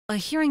a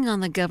hearing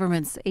on the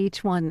government's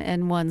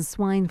H1N1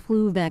 swine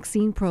flu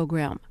vaccine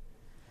program.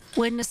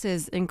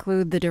 Witnesses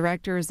include the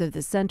directors of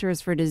the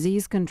Centers for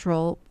Disease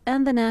Control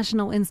and the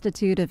National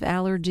Institute of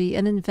Allergy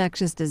and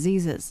Infectious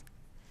Diseases.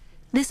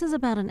 This is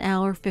about an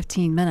hour,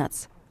 15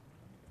 minutes.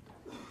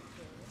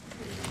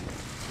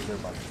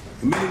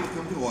 Committee will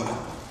come to order.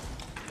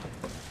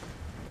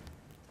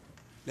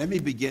 Let me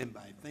begin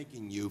by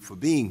thanking you for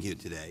being here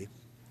today.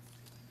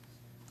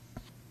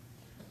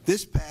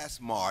 This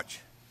past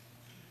March,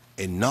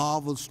 a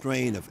novel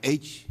strain of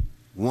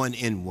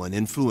H1N1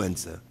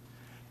 influenza,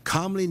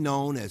 commonly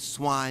known as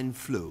swine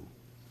flu,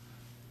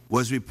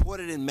 was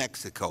reported in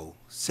Mexico.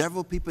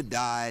 Several people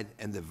died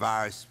and the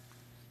virus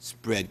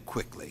spread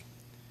quickly.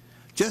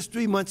 Just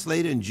 3 months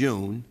later, in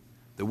June,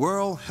 the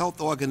World Health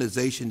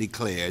Organization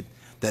declared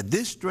that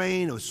this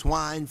strain of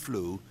swine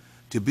flu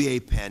to be a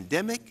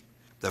pandemic,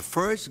 the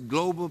first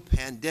global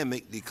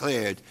pandemic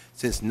declared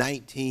since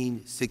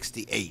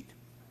 1968.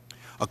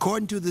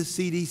 According to the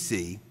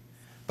CDC,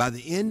 by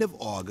the end of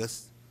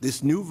August,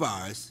 this new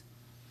virus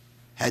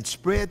had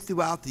spread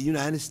throughout the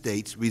United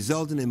States,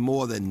 resulting in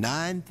more than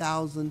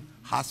 9,000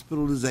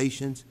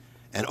 hospitalizations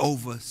and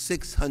over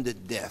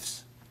 600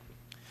 deaths.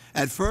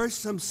 At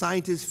first, some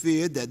scientists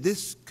feared that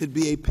this could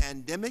be a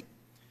pandemic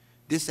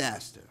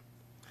disaster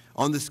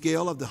on the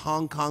scale of the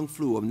Hong Kong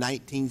flu of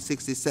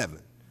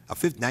 1957,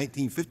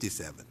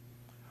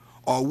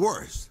 or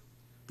worse,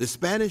 the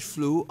Spanish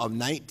flu of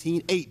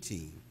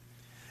 1918.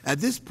 At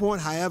this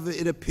point, however,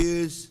 it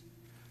appears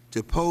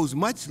to pose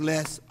much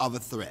less of a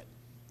threat.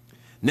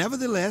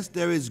 Nevertheless,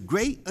 there is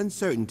great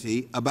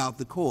uncertainty about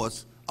the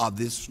course of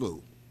this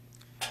flu.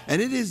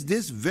 And it is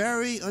this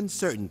very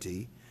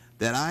uncertainty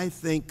that I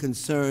think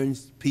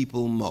concerns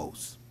people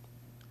most.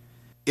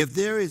 If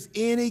there is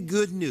any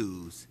good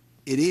news,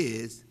 it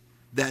is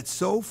that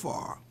so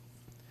far,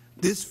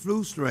 this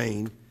flu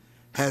strain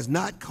has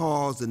not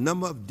caused the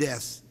number of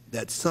deaths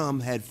that some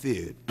had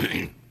feared.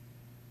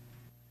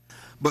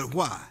 But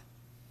why?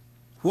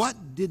 What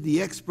did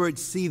the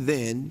experts see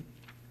then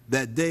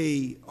that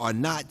they are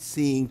not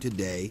seeing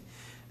today?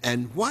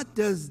 And what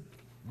does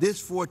this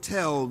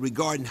foretell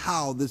regarding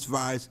how this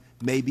virus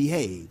may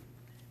behave?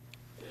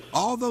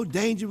 Although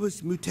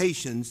dangerous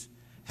mutations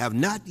have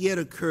not yet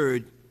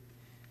occurred,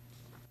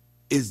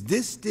 is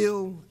this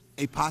still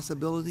a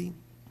possibility?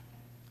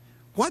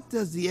 What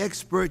does the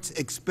experts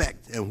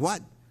expect, and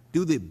what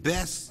do the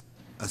best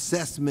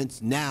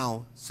assessments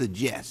now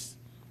suggest?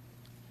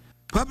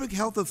 Public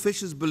health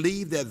officials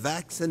believe that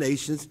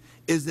vaccinations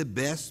is the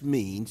best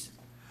means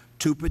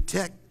to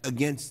protect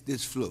against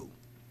this flu.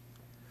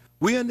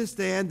 We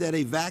understand that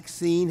a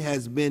vaccine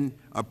has been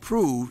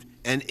approved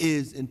and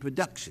is in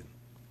production.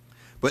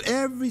 But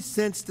ever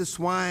since the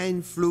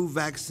swine flu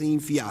vaccine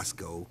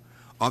fiasco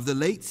of the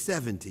late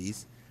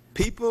 70s,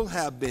 people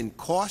have been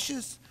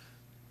cautious.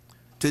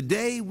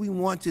 Today, we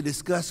want to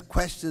discuss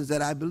questions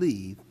that I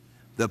believe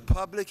the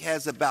public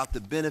has about the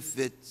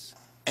benefits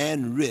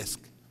and risk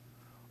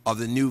of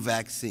the new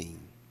vaccine.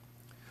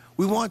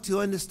 We want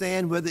to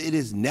understand whether it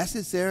is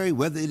necessary,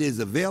 whether it is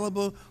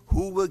available,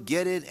 who will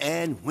get it,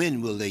 and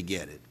when will they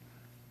get it.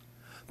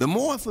 The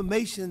more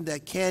information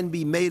that can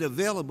be made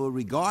available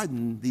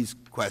regarding these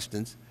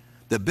questions,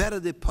 the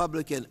better the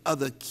public and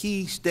other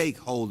key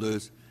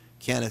stakeholders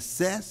can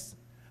assess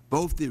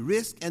both the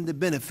risk and the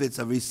benefits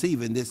of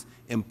receiving this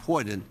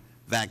important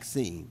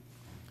vaccine.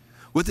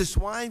 With the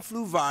swine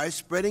flu virus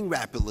spreading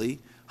rapidly,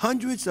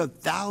 hundreds of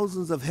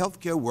thousands of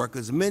healthcare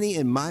workers, many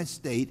in my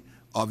state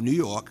of New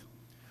York,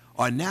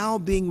 are now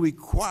being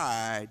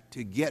required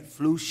to get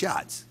flu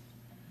shots.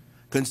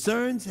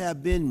 Concerns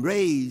have been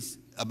raised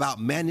about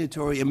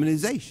mandatory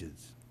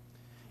immunizations.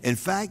 In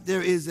fact,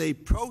 there is a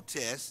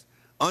protest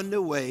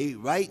underway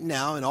right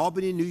now in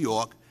Albany, New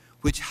York,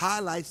 which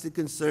highlights the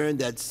concern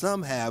that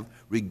some have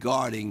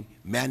regarding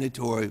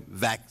mandatory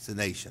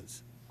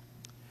vaccinations.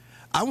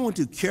 I want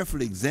to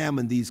carefully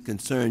examine these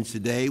concerns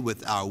today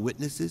with our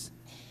witnesses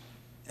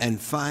and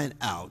find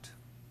out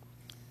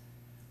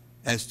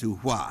as to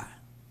why.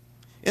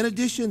 In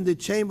addition, the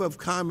Chamber of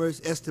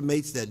Commerce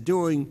estimates that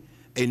during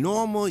a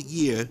normal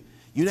year,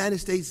 United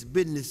States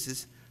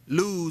businesses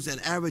lose an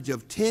average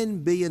of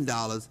 $10 billion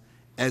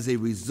as a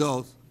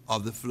result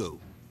of the flu.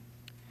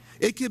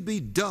 It could be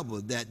double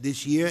that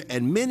this year,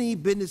 and many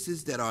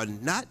businesses that are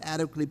not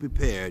adequately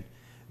prepared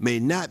may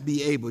not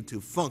be able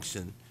to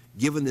function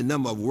given the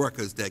number of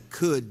workers that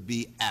could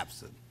be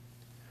absent.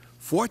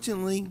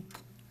 Fortunately,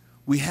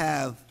 we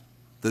have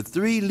the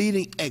three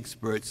leading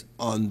experts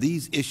on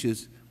these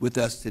issues with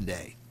us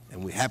today,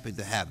 and we're happy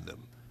to have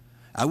them.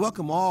 I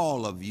welcome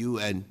all of you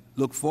and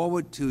look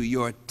forward to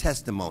your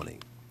testimony.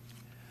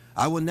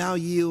 I will now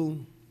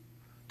yield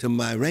to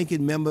my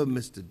ranking member,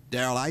 Mr.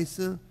 Darrell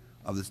Issa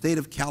of the State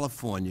of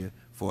California,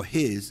 for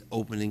his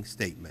opening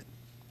statement.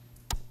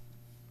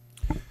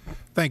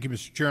 Thank you,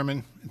 Mr.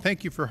 Chairman, and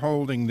thank you for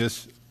holding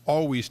this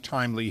always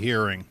timely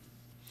hearing.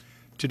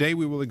 Today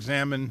we will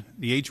examine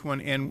the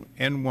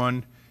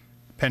H1N1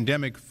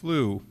 pandemic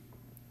flu,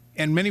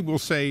 and many will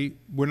say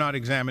we're not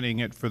examining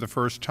it for the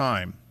first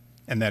time,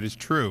 and that is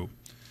true.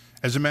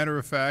 As a matter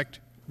of fact,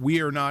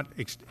 we are not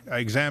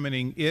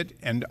examining it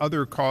and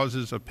other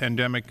causes of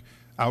pandemic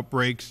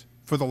outbreaks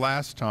for the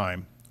last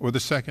time, or the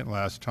second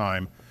last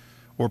time,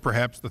 or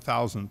perhaps the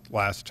 1,000th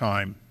last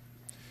time.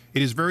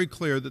 It is very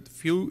clear that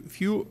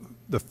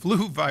the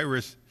flu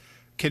virus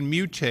can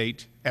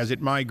mutate as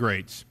it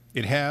migrates.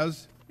 It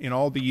has in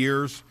all the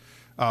years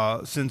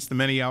since the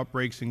many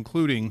outbreaks,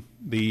 including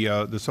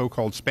the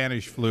so-called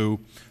Spanish flu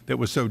that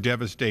was so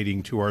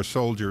devastating to our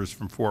soldiers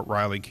from Fort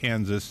Riley,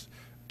 Kansas,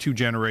 2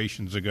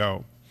 generations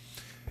ago.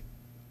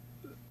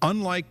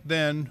 Unlike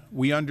then,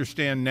 we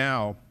understand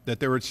now that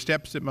there are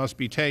steps that must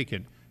be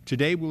taken.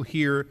 Today we'll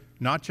hear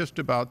not just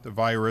about the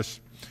virus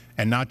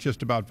and not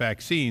just about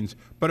vaccines,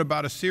 but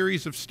about a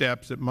series of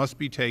steps that must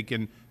be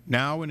taken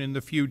now and in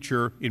the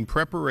future in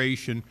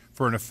preparation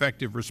for an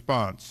effective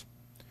response.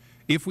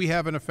 If we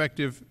have an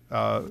effective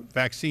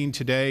vaccine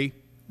today,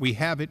 we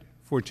have it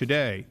for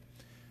today.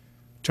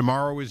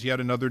 Tomorrow is yet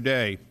another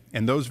day,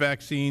 and those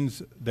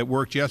vaccines that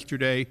worked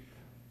yesterday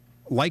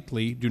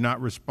likely do not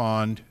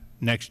respond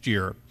next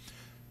year.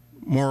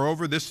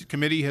 Moreover, this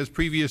committee has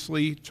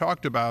previously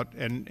talked about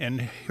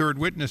and heard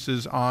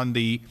witnesses on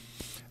the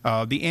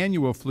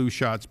annual flu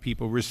shots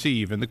people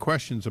receive and the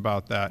questions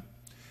about that.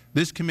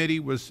 This committee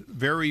was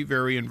very,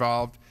 very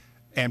involved,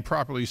 and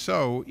properly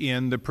so,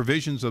 in the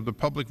provisions of the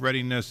Public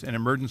Readiness and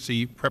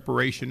Emergency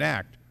Preparation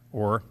Act,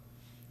 or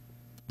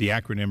the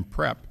acronym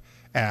PREP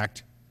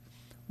Act,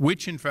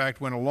 which in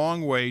fact went a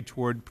long way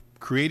toward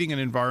creating an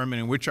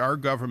environment in which our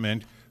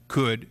government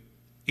could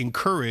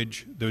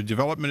encourage the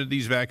development of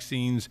these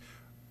vaccines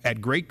at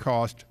great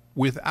cost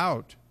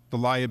without the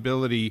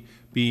liability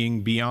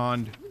being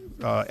beyond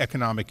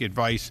economic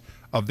advice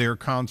of their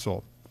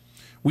counsel.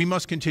 We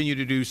must continue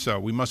to do so.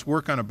 We must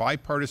work on a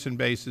bipartisan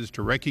basis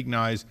to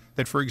recognize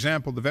that, for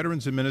example, the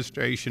Veterans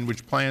Administration,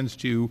 which plans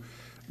to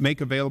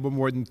make available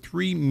more than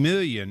 3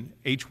 million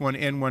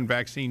H1N1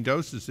 vaccine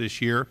doses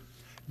this year,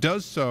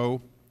 does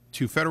so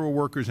to Federal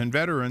workers and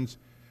veterans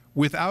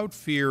without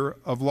fear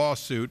of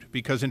lawsuit,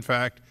 because in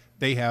fact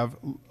they have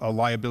a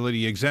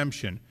liability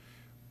exemption.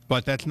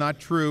 But that's not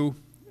true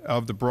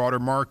of the broader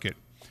market.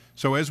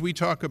 So as we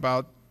talk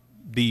about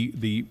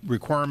the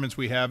requirements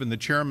we have, and the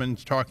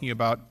Chairman's talking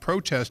about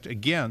protest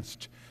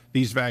against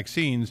these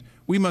vaccines,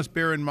 we must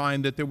bear in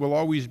mind that there will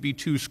always be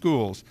 2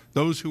 schools: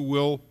 those who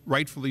will,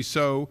 rightfully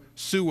so,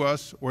 sue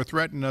us or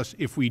threaten us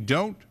if we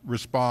don't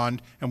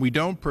respond and we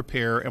don't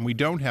prepare and we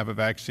don't have a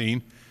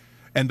vaccine,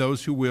 and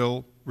those who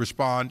will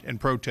respond and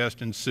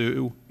protest and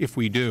sue if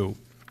we do.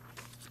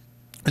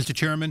 Mr.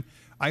 Chairman,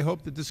 I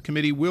hope that this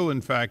committee will,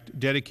 in fact,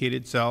 dedicate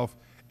itself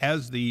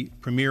as the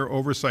premier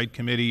oversight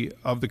committee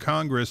of the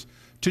Congress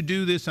to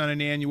do this on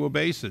an annual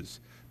basis,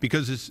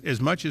 because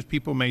as much as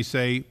people may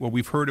say, well,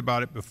 we've heard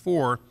about it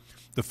before,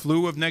 the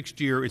flu of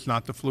next year is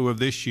not the flu of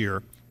this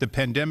year. The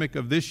pandemic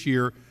of this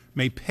year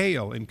may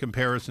pale in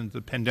comparison to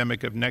the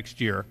pandemic of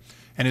next year.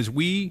 And as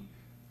we,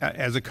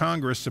 as a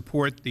Congress,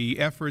 support the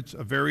efforts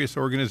of various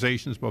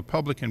organizations, both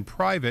public and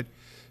private,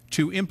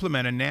 to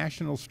implement a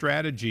national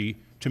strategy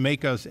to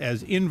make us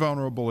as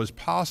invulnerable as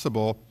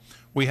possible,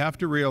 we have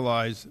to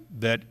realize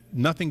that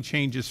nothing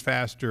changes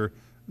faster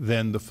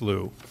than the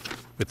flu.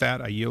 With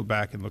that, I yield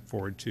back and look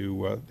forward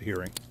to the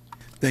hearing.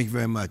 Thank you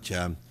very much.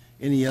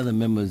 Any other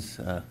members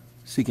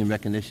seeking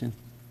recognition?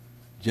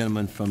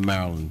 Gentleman from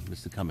Maryland,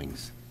 Mr.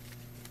 Cummings.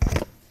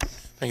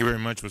 Thank you very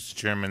much, Mr.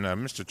 Chairman.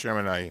 Mr.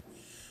 Chairman, I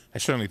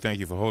certainly thank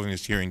you for holding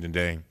this hearing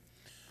today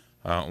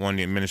on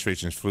the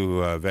administration's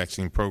flu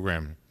vaccine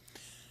program.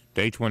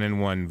 The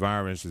H1N1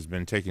 virus has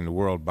been taking the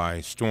world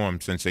by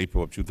storm since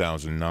April of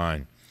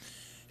 2009.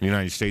 The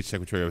United States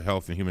Secretary of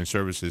Health and Human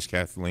Services,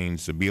 Kathleen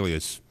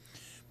Sebelius,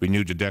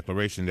 renewed the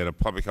declaration that a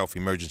public health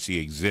emergency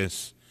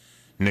exists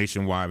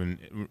nationwide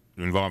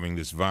involving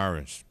this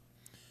virus.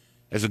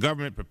 As the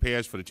government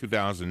prepares for the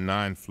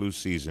 2009 flu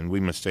season, we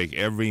must take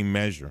every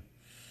measure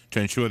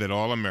to ensure that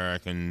all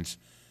Americans,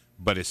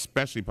 but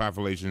especially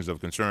populations of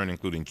concern,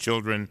 including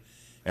children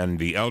and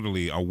the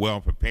elderly, are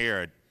well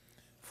prepared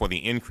for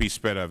the increased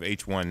spread of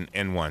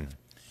H1N1.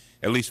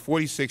 At least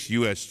 46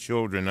 U.S.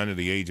 children under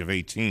the age of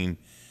 18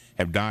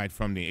 have died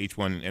from the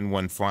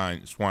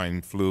H1N1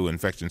 swine flu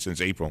infection since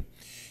April.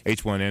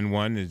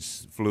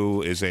 H1N1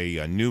 flu is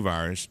a new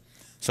virus,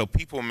 so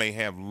people may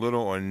have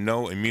little or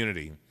no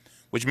immunity,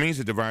 which means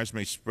that the virus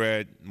may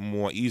spread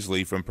more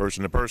easily from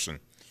person to person.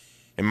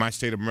 In my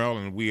state of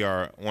Maryland, we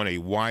are on a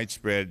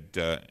widespread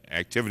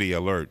activity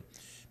alert,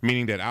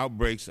 meaning that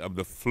outbreaks of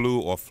the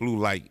flu or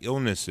flu-like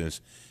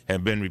illnesses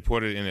have been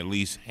reported in at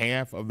least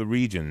half of the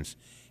regions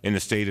in the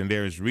state, and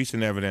there is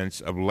recent evidence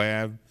of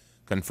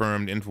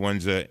lab-confirmed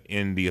influenza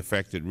in the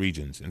affected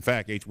regions. In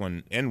fact,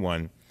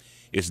 H1N1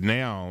 is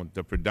now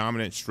the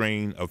predominant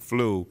strain of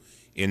flu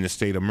in the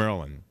state of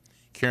Maryland.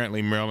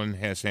 Currently, Maryland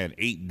has had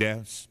 8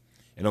 deaths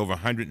and over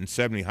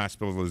 170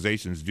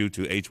 hospitalizations due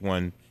to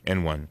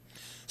H1N1.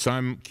 So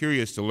I'm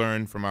curious to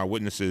learn from our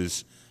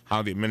witnesses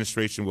how the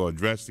administration will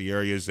address the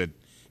areas that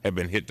have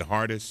been hit the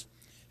hardest.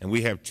 And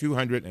we have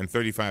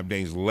 235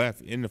 days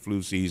left in the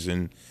flu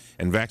season,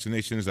 and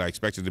vaccinations are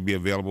expected to be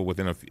available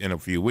within a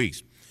few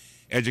weeks.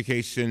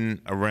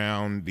 Education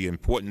around the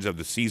importance of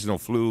the seasonal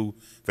flu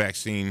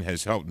vaccine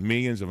has helped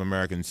millions of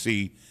Americans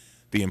see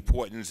the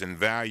importance and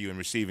value in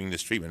receiving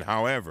this treatment.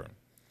 However,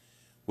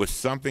 with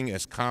something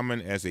as common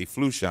as a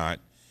flu shot,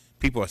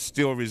 people are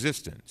still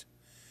resistant.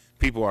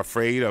 People are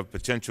afraid of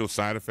potential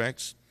side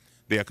effects.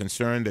 They are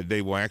concerned that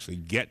they will actually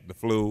get the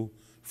flu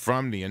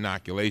from the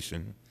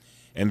inoculation.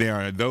 And there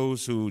are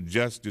those who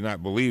just do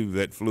not believe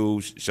that flu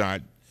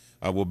shot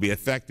will be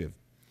effective.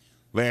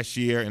 Last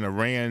year, in a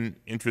RAND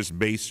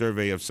interest-based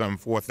survey of some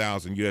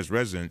 4,000 U.S.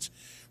 residents,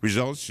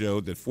 results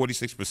showed that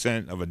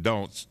 46% of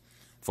adults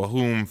for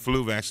whom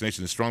flu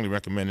vaccination is strongly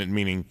recommended,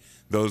 meaning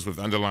those with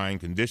underlying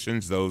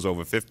conditions, those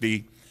over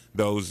 50,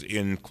 those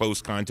in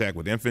close contact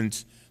with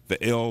infants, the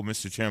ill,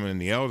 Mr. Chairman,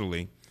 and the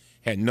elderly,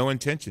 had no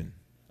intention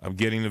of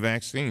getting the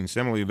vaccine.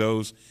 Similarly,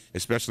 those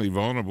especially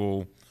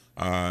vulnerable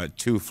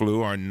to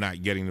flu are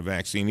not getting the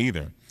vaccine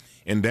either.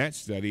 In that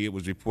study, it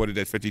was reported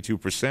that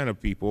 52%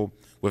 of people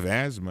with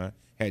asthma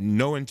had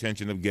no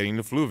intention of getting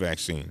the flu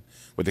vaccine.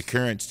 With the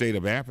current state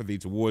of apathy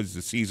towards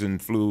the season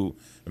flu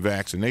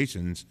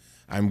vaccinations,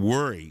 I'm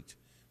worried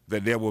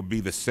that there will be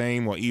the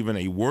same or even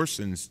a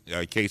worsened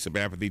case of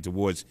apathy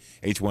towards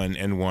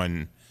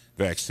H1N1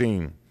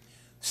 vaccine.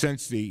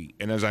 Since the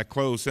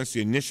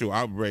initial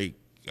outbreak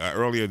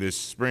earlier this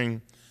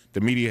spring,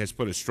 the media has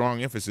put a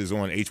strong emphasis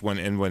on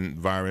H1N1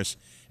 virus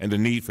and the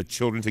need for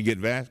children to get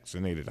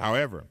vaccinated.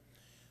 However,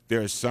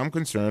 there is some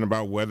concern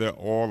about whether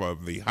all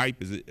of the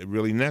hype is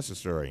really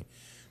necessary.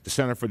 The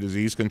Center for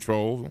Disease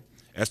Control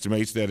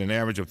estimates that an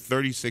average of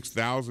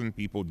 36,000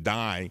 people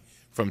die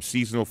from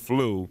seasonal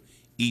flu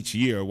each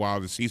year, while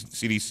the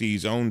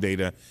CDC's own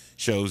data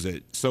shows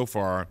that so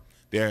far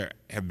there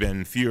have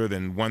been fewer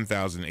than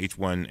 1,000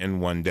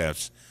 H1N1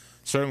 deaths.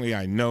 Certainly,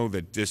 I know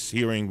that this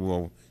hearing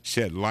will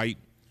shed light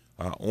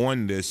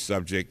on this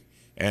subject,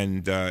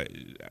 and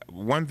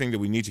one thing that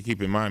we need to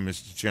keep in mind,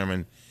 Mr.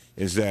 Chairman,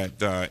 is that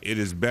it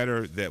is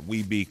better that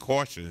we be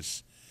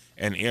cautious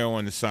and err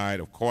on the side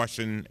of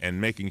caution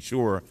and making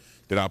sure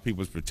that our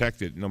people is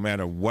protected no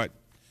matter what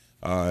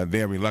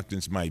their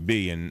reluctance might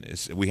be. And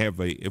if we have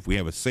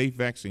a safe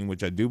vaccine,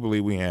 which I do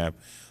believe we have,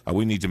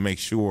 we need to make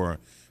sure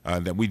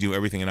that we do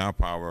everything in our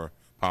power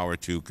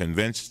to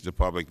convince the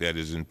public that it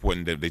is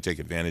important that they take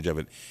advantage of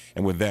it.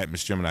 And with that,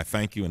 Mr. Chairman, I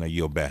thank you and I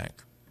yield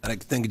back. I'd like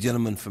to thank the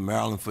gentleman from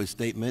Maryland for his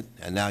statement,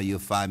 and now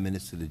yield 5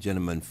 minutes to the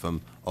gentleman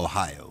from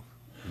Ohio,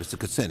 Mr.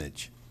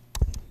 Kucinich.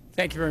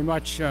 Thank you very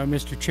much,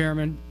 Mr.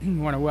 Chairman. I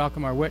want to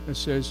welcome our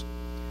witnesses.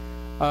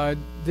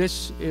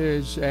 This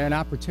is an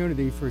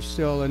opportunity for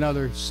still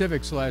another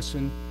civics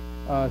lesson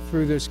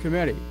through this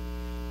committee,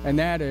 and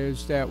that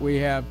is that we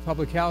have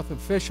public health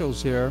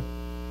officials here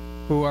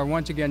who are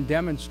once again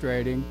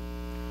demonstrating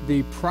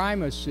the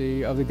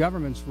primacy of the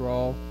government's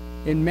role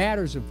in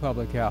matters of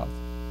public health.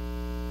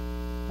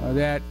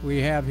 That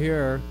we have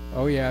here,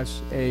 oh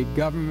yes, a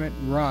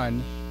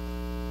government-run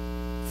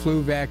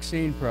flu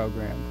vaccine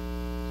program.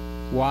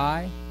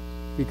 Why?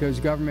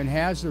 Because government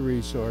has the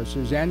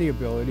resources and the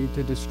ability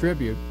to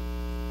distribute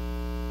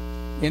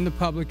in the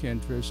public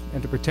interest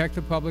and to protect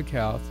the public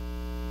health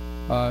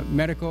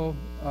medical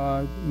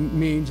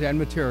means and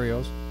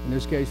materials, in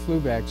this case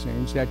flu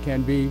vaccines, that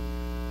can be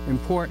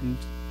important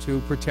to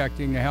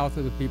protecting the health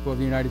of the people of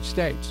the United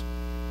States.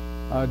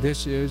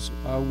 This is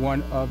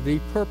one of the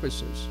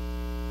purposes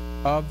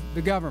of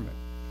the government.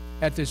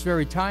 At this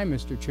very time,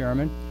 Mr.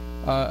 Chairman,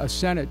 a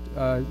Senate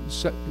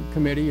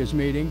committee is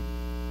meeting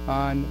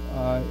on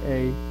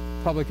a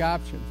public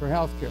option for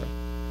health care.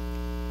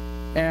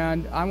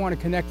 And I want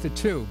to connect the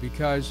two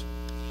because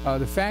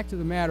the fact of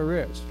the matter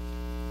is,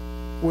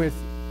 with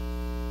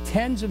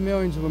tens of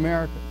millions of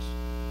Americans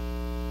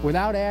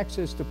without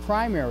access to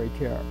primary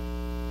care,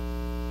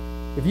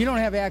 if you don't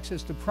have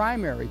access to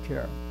primary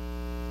care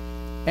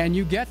and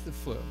you get the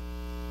flu,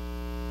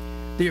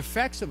 the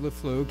effects of the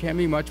flu can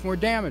be much more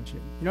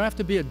damaging. You don't have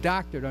to be a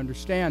doctor to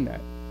understand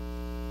that.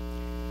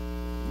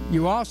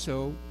 You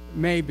also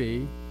may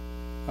be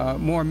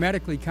more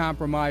medically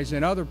compromised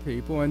than other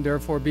people and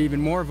therefore be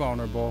even more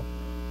vulnerable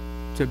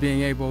to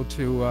being able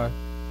to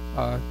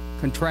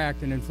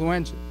contract an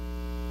influenza.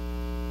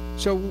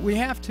 So we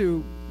have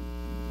to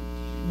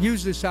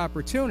use this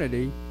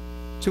opportunity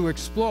to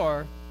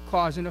explore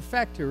cause and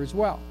effect here as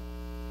well.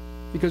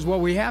 Because while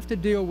we have to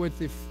deal with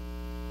the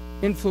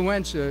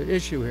influenza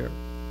issue here,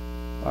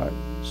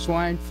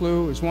 swine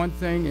flu is one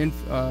thing,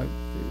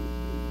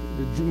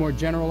 the more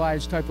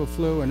generalized type of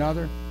flu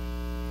another.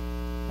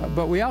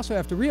 But we also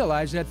have to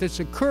realize that this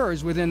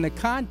occurs within the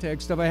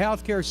context of a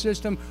healthcare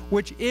system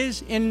which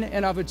is in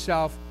and of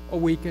itself a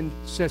weakened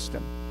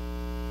system.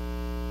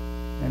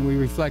 And we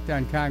reflect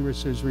on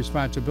Congress's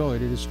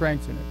responsibility to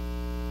strengthen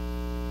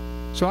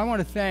it. So I want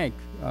to thank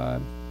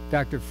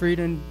Dr.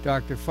 Frieden,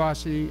 Dr.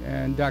 Fossey,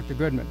 and Dr.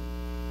 Goodman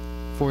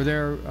for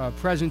their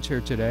presence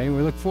here today. And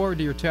we look forward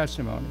to your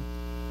testimony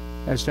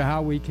as to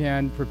how we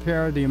can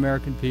prepare the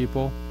American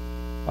people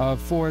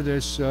for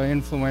this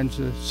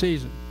influenza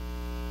season.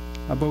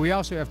 But we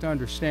also have to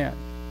understand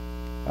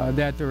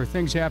that there are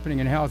things happening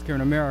in healthcare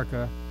in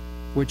America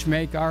which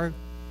make our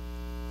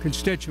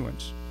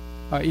constituents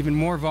even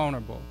more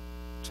vulnerable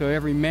to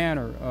every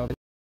manner of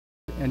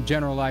and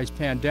generalized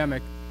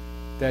pandemic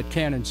that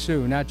can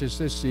ensue, not just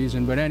this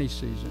season, but any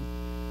season.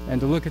 And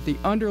to look at the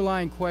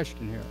underlying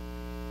question here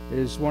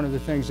is one of the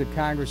things that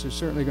Congress is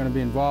certainly going to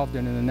be involved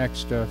in the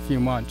next few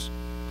months.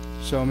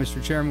 So,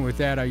 Mr. Chairman, with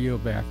that, I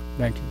yield back.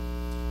 Thank you.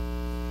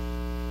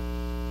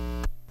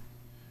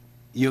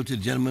 Yield to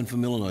the gentleman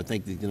from Illinois.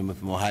 Thank the gentleman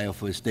from Ohio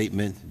for his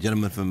statement. The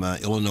gentleman from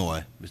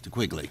Illinois, Mr.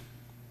 Quigley.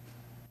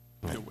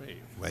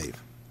 Wave.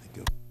 Wave. Thank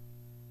you.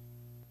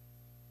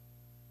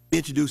 We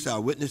introduce our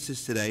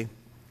witnesses today.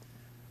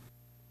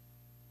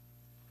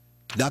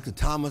 Dr.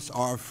 Thomas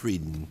R.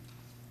 Frieden,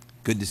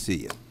 good to see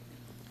you.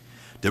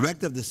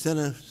 Director of the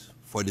Centers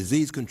for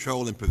Disease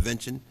Control and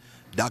Prevention,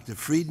 Dr.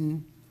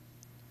 Frieden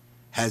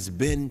has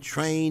been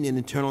trained in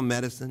internal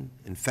medicine,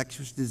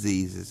 infectious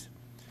diseases,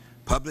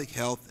 public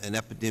health, and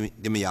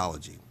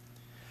epidemiology.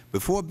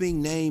 Before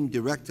being named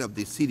Director of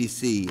the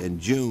CDC in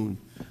June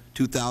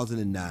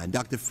 2009,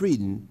 Dr.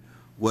 Frieden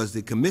was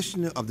the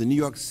Commissioner of the New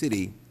York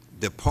City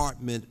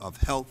Department of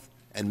Health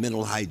and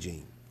Mental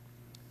Hygiene.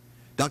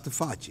 Dr.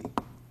 Fauci,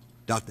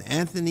 Dr.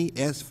 Anthony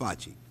S.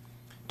 Fauci,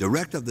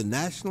 Director of the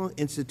National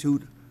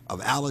Institute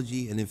of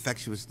Allergy and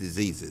Infectious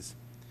Diseases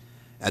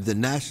at the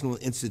National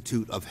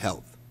Institute of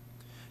Health.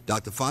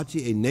 Dr.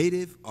 Fauci, a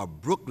native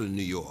of Brooklyn,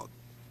 New York,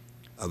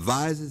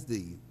 advises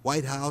the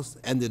White House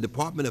and the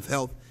Department of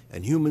Health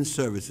and Human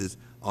Services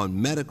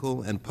on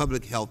medical and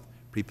public health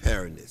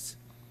preparedness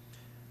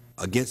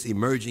against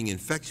emerging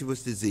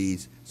infectious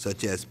disease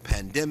such as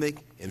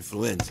pandemic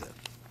influenza.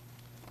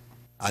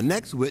 Our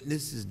next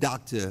witness is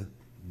Dr.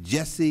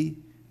 Jesse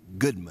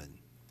Goodman,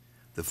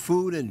 the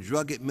Food and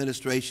Drug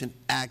Administration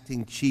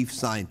Acting Chief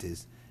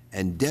Scientist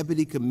and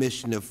Deputy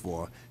Commissioner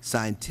for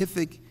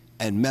Scientific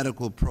and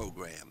Medical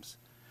Programs.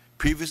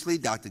 Previously,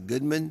 Dr.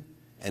 Goodman,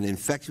 an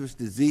infectious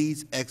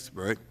disease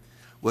expert,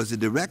 was the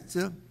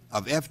Director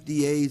of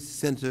FDA's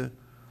Center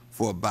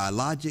for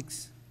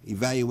Biologics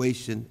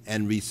Evaluation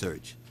and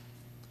Research.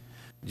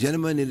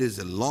 Gentlemen, it is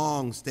a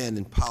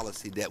long-standing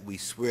policy that we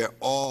swear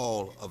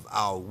all of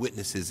our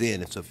witnesses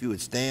in. And so if you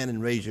would stand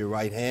and raise your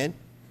right hand.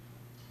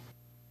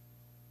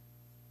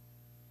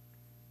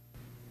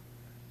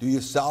 Do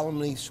you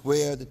solemnly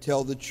swear to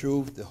tell the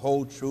truth, the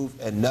whole truth,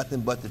 and nothing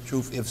but the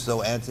truth? If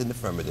so, answer in the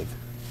affirmative.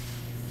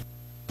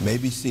 You may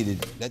be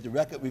seated. Let the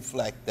record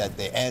reflect that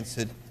they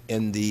answered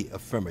in the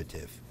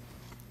affirmative.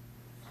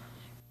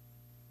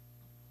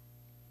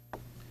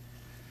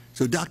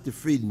 So, Dr.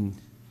 Frieden,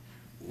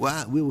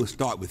 well, we will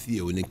start with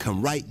you and then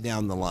come right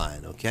down the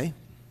line, okay?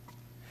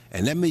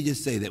 And let me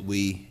just say that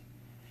we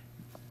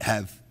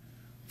have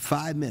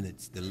 5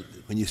 minutes.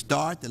 When you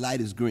start, the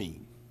light is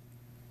green.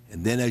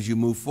 And then as you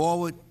move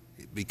forward,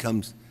 it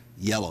becomes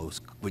yellow,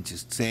 which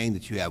is saying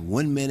that you have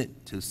 1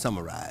 minute to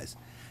summarize.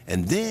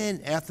 And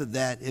then after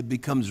that, it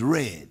becomes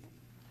red.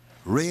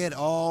 Red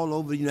all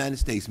over the United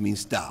States means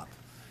stop.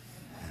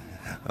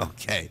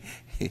 Okay,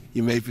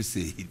 you may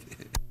proceed.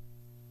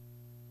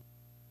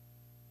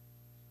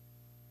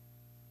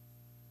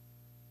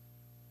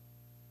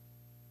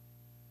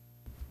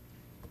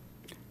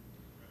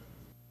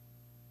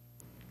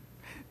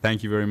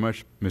 Thank you very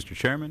much, Mr.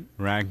 Chairman,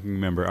 Ranking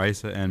Member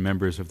Issa, and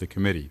members of the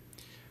committee.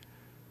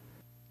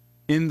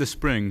 In the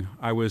spring,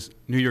 I was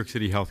New York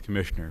City Health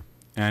Commissioner,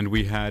 and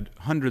we had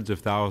hundreds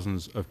of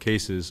thousands of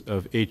cases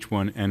of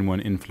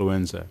H1N1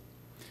 influenza.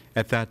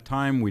 At that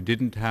time, we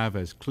didn't have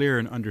as clear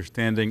an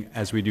understanding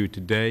as we do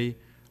today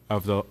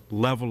of the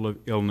level of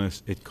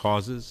illness it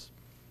causes.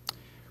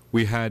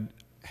 We had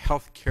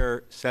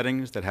healthcare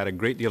settings that had a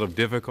great deal of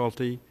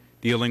difficulty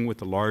dealing with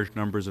the large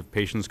numbers of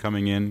patients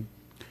coming in.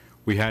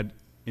 We had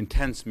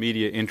intense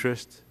media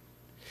interest,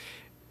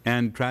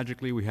 and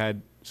tragically we had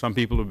some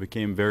people who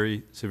became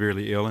very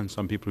severely ill and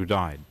some people who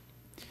died.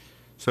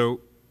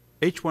 So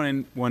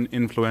H1N1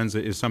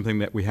 influenza is something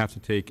that we have to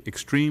take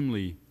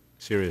extremely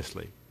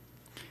seriously.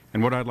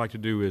 And what I'd like to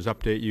do is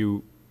update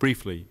you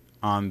briefly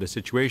on the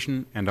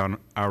situation and on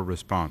our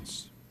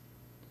response.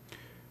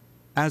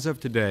 As of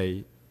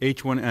today,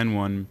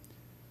 H1N1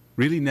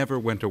 really never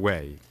went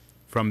away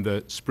from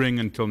the spring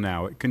until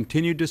now. It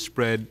continued to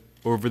spread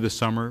over the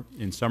summer,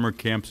 in summer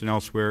camps and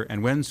elsewhere,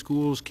 and when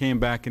schools came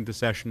back into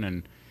session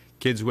and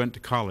kids went to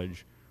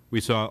college, we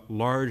saw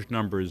large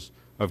numbers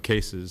of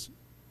cases.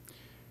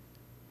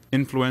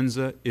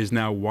 Influenza is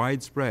now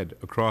widespread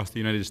across the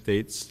United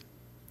States,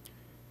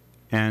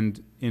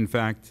 and in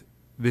fact,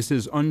 this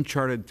is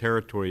uncharted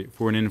territory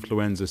for an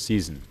influenza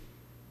season.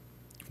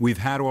 We've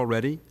had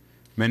already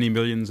many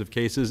millions of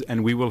cases,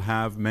 and we will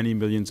have many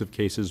millions of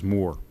cases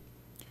more.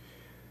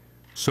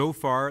 So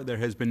far, there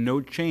has been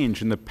no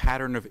change in the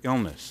pattern of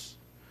illness.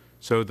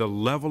 So the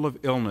level of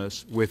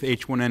illness with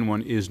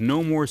H1N1 is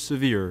no more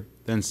severe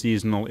than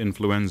seasonal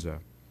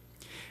influenza.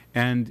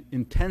 And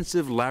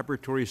intensive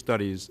laboratory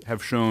studies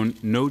have shown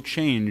no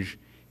change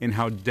in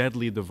how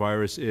deadly the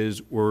virus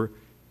is,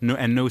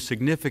 and no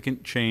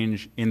significant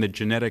change in the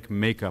genetic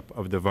makeup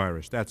of the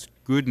virus. That's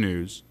good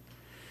news,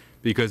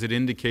 because it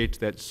indicates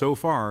that so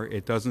far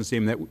it doesn't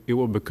seem that it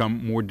will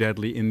become more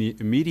deadly in the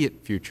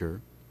immediate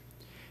future.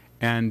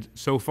 And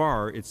so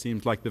far, it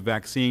seems like the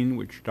vaccine,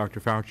 which Dr.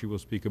 Fauci will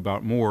speak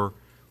about more,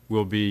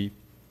 will be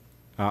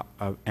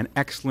an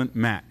excellent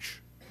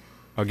match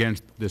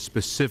against the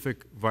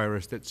specific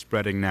virus that's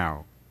spreading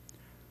now.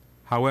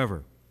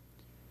 However,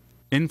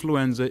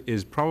 influenza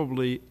is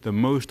probably the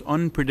most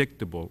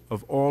unpredictable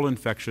of all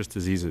infectious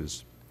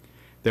diseases.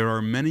 There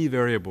are many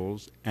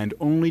variables, and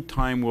only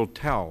time will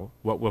tell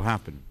what will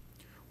happen,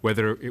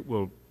 whether it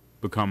will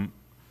become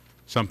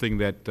something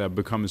that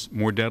becomes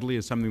more deadly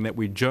is something that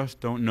we just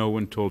don't know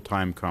until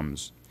time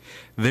comes.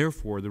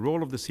 Therefore, the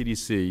role of the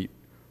CDC,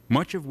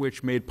 much of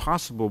which made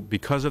possible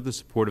because of the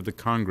support of the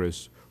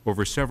Congress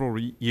over several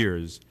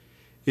years,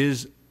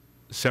 is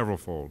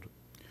severalfold.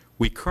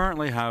 We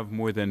currently have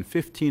more than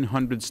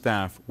 1,500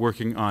 staff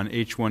working on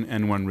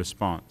H1N1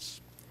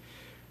 response.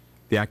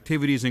 The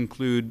activities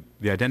include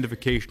the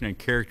identification and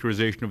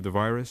characterization of the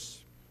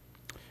virus,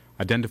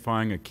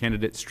 identifying a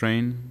candidate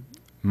strain,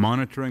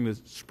 monitoring the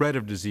spread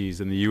of disease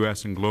in the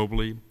U.S. and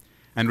globally,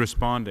 and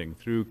responding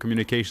through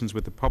communications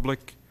with the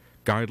public,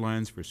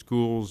 guidelines for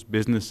schools,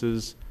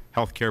 businesses,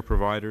 healthcare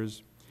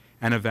providers,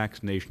 and a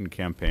vaccination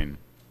campaign.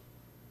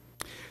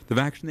 The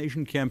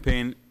vaccination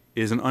campaign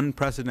is an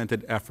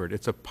unprecedented effort.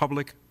 It's a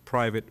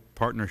public-private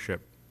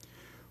partnership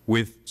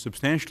with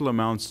substantial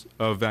amounts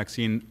of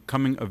vaccine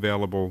coming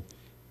available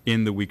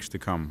in the weeks to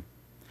come.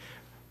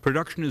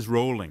 Production is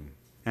rolling,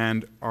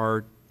 and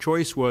our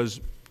choice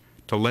was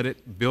to let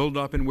it build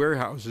up in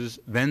warehouses,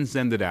 then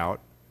send it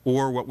out,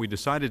 or what we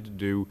decided to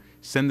do,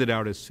 send it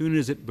out as soon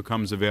as it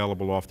becomes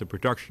available off the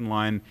production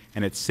line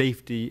and its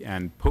safety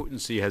and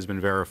potency has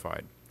been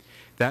verified.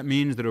 That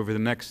means that over the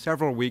next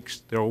several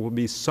weeks there will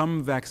be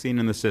some vaccine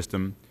in the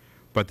system,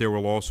 but there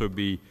will also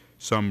be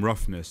some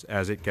roughness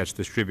as it gets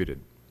distributed.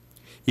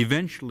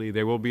 Eventually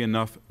there will be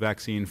enough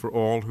vaccine for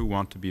all who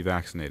want to be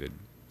vaccinated.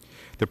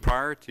 The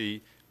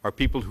priority are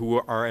people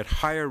who are at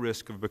higher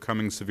risk of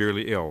becoming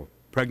severely ill: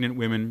 pregnant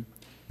women,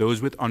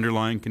 those with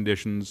underlying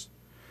conditions,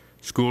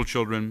 school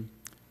children,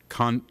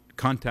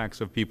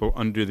 contacts of people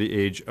under the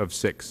age of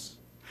 6.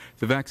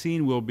 The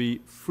vaccine will be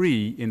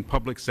free in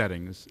public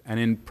settings, and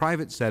in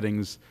private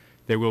settings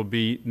there will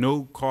be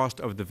no cost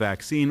of the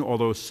vaccine,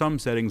 although some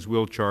settings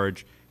will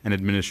charge an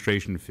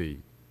administration fee.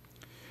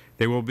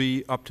 There will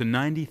be up to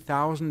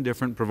 90,000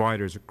 different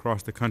providers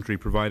across the country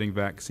providing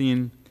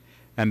vaccine,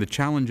 and the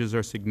challenges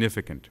are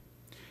significant.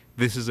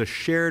 This is a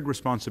shared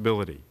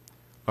responsibility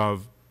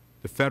of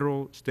the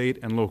federal, state,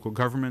 and local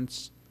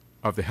governments,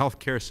 of the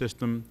healthcare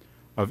system,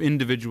 of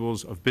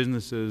individuals, of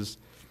businesses,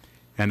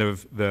 and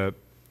of the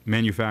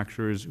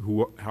manufacturers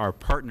who are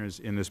partners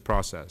in this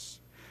process.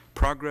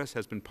 Progress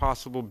has been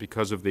possible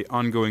because of the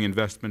ongoing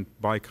investment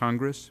by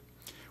Congress.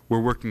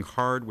 We're working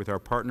hard with our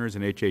partners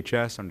in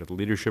HHS under the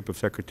leadership of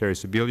Secretary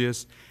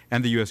Sebelius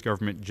and the U.S.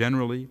 government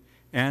generally,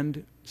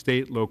 and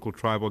state, local,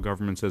 tribal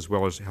governments as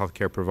well as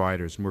healthcare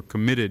providers. And we're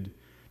committed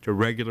to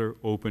regular,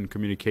 open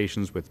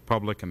communications with the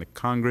public and the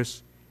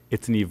Congress.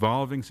 It's an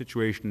evolving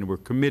situation, and we're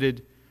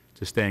committed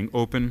to staying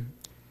open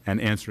and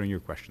answering your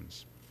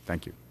questions.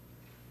 Thank you.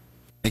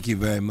 Thank you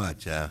very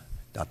much.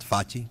 Dr.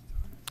 Fauci.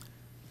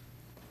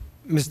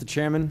 Mr.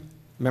 Chairman,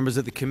 members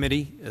of the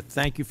committee,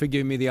 thank you for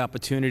giving me the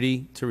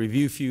opportunity to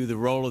review for you the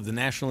role of the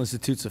National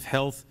Institutes of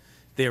Health,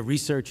 their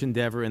research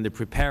endeavor, and the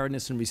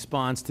preparedness and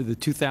response to the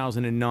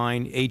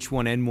 2009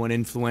 H1N1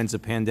 influenza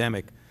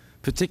pandemic,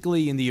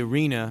 particularly in the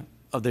arena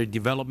of their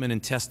development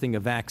and testing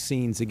of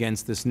vaccines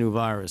against this new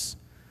virus.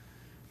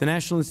 The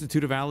National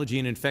Institute of Allergy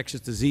and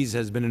Infectious Diseases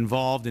has been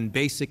involved in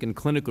basic and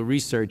clinical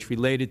research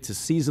related to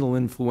seasonal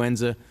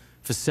influenza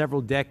for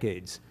several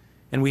decades,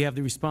 and we have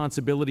the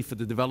responsibility for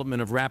the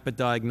development of rapid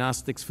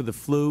diagnostics for the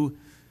flu,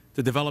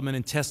 the development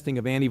and testing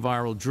of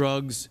antiviral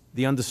drugs,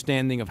 the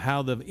understanding of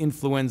how the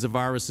influenza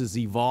viruses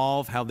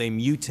evolve, how they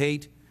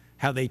mutate,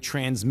 how they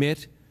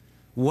transmit,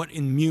 what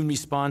immune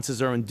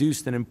responses are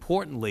induced, and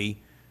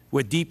importantly,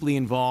 we're deeply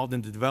involved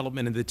in the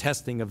development and the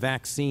testing of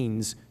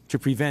vaccines to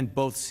prevent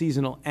both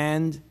seasonal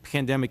and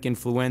pandemic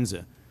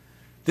influenza.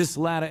 This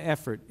latter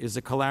effort is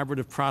a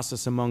collaborative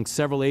process among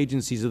several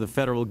agencies of the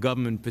Federal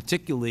Government,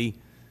 particularly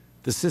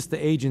the sister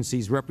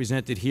agencies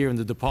represented here in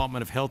the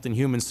Department of Health and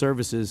Human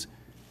Services,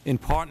 in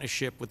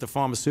partnership with the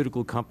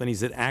pharmaceutical companies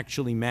that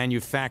actually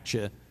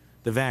manufacture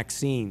the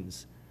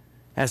vaccines.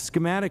 As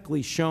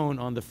schematically shown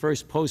on the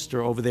first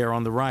poster over there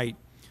on the right,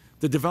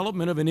 the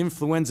development of an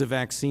influenza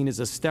vaccine is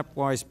a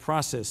stepwise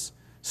process,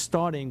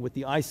 starting with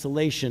the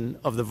isolation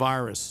of the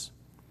virus,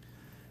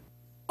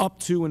 up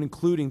to and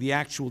including the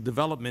actual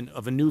development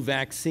of a new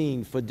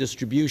vaccine for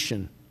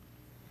distribution.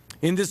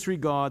 In this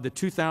regard, the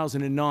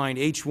 2009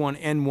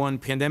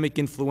 H1N1 pandemic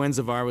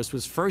influenza virus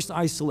was first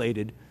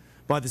isolated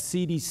by the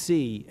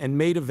CDC and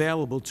made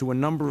available to a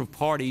number of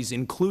parties,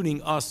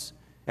 including us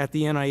at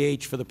the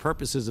NIH, for the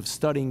purposes of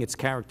studying its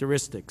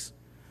characteristics.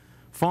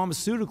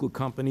 Pharmaceutical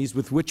companies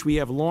with which we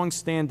have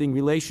long-standing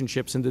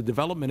relationships in the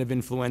development of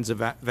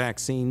influenza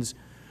vaccines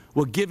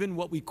were given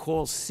what we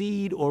call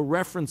seed or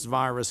reference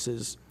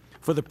viruses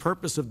for the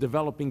purpose of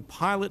developing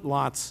pilot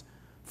lots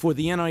for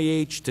the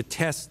NIH to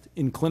test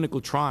in clinical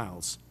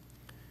trials.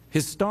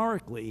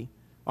 Historically,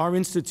 our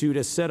institute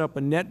has set up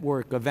a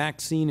network of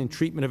vaccine and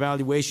treatment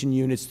evaluation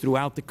units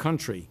throughout the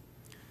country.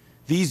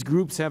 These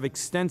groups have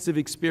extensive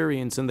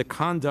experience in the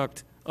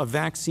conduct of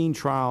vaccine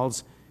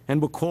trials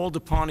and were called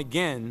upon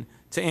again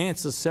to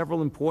answer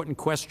several important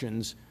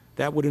questions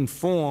that would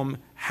inform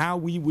how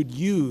we would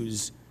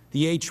use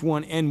the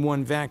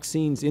H1N1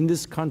 vaccines in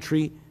this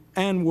country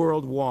and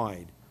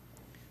worldwide.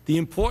 The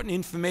important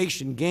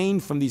information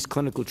gained from these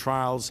clinical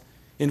trials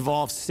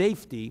involves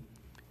safety,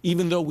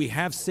 even though we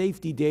have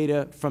safety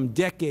data from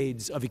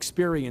decades of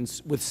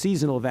experience with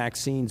seasonal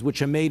vaccines,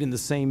 which are made in the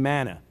same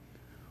manner.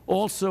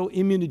 Also,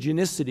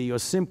 immunogenicity, or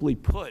simply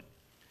put,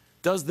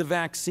 does the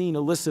vaccine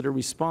elicit a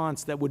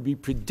response that would be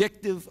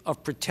predictive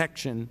of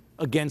protection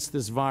against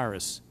this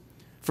virus?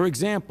 For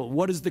example,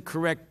 what is the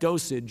correct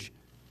dosage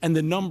and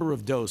the number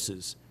of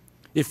doses?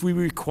 If we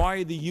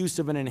require the use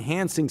of an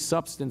enhancing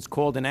substance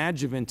called an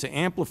adjuvant to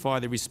amplify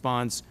the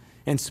response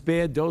and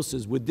spare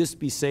doses, would this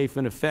be safe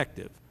and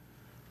effective?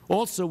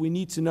 Also, we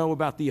need to know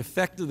about the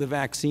effect of the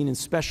vaccine in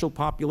special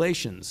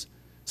populations,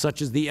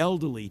 such as the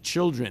elderly,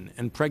 children,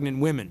 and pregnant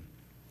women.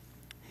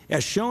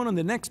 As shown on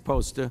the next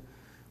poster,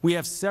 we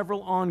have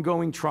several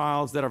ongoing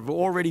trials that have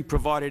already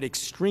provided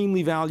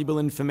extremely valuable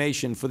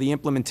information for the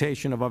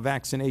implementation of our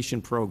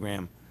vaccination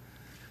program.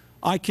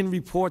 I can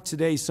report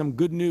today some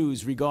good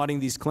news regarding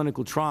these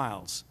clinical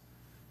trials.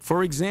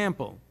 For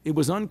example, it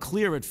was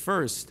unclear at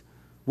first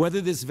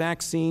whether this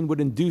vaccine would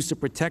induce a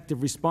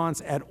protective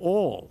response at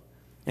all,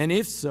 and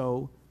if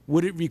so,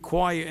 would it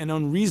require an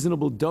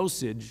unreasonable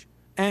dosage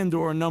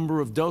and/or a number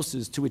of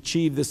doses to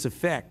achieve this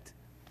effect.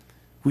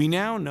 We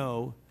now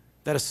know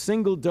that a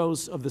single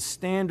dose of the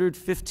standard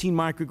 15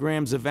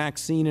 micrograms of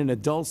vaccine in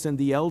adults and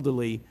the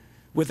elderly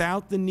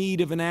without the need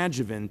of an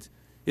adjuvant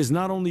is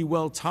not only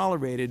well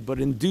tolerated,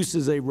 but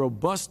induces a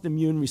robust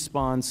immune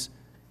response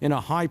in a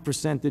high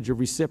percentage of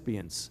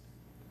recipients.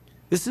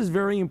 This is a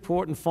very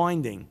important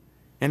finding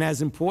and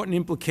has important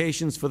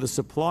implications for the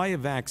supply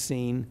of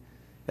vaccine,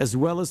 as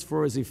well as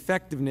for its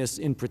effectiveness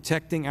in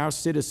protecting our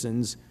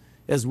citizens,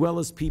 as well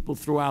as people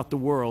throughout the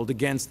world,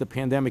 against the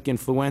pandemic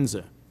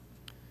influenza.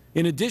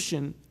 In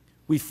addition,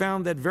 we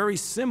found that, very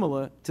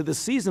similar to the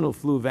seasonal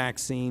flu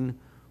vaccine,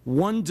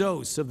 one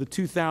dose of the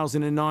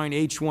 2009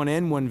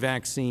 H1N1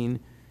 vaccine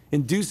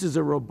induces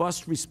a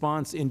robust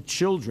response in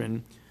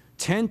children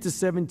 10 to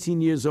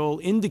 17 years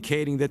old,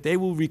 indicating that they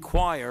will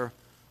require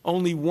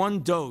only one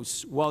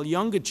dose, while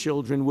younger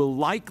children will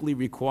likely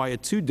require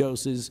 2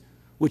 doses,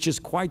 which is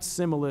quite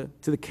similar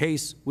to the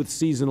case with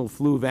seasonal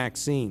flu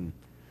vaccine.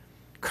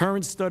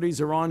 Current studies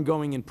are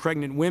ongoing in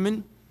pregnant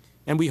women,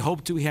 and we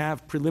hope to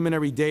have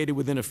preliminary data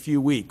within a few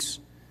weeks.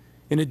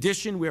 In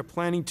addition, we are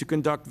planning to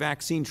conduct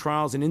vaccine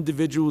trials in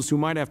individuals who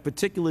might have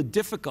particular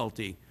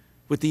difficulty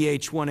with the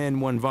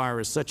H1N1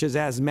 virus, such as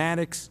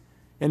asthmatics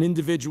and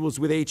individuals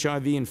with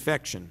HIV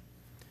infection.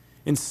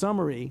 In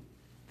summary,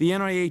 the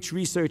NIH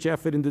research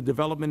effort in the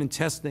development and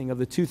testing of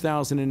the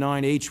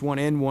 2009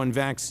 H1N1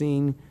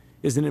 vaccine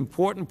is an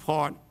important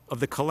part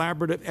of the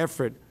collaborative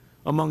effort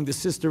among the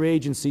sister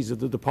agencies of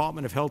the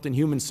Department of Health and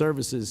Human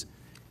Services,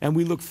 and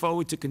we look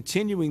forward to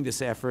continuing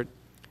this effort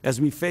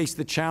as we face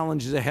the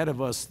challenges ahead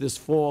of us this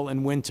fall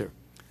and winter.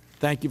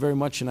 Thank you very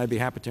much, and I'd be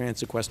happy to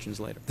answer questions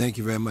later. Thank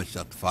you very much,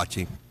 Dr.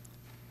 Fauci.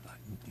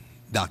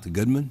 Dr.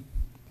 Goodman.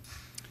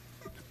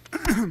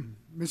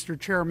 Mr.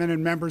 Chairman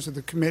and members of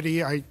the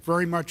committee, I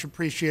very much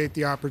appreciate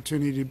the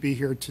opportunity to be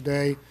here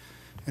today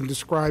and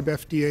describe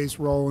FDA's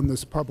role in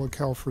this public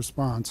health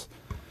response.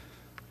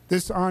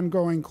 This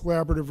ongoing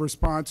collaborative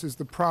response is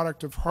the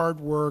product of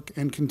hard work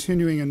and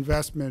continuing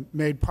investment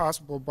made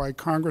possible by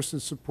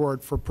Congress's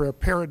support for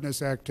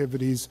preparedness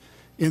activities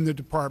in the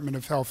Department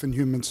of Health and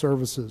Human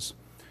Services.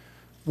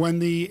 When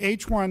the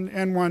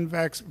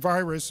H1N1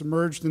 virus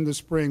emerged in the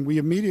spring, we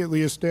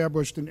immediately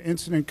established an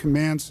incident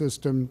command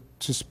system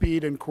to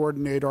speed and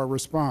coordinate our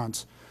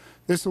response.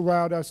 This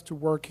allowed us to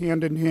work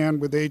hand in hand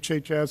with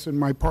HHS and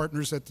my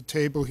partners at the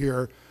table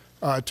here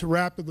to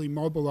rapidly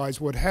mobilize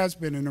what has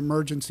been an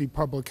emergency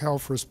public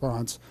health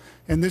response.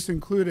 And this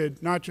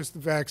included not just the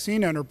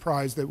vaccine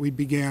enterprise that we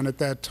began at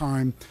that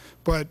time,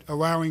 but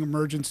allowing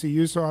emergency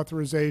use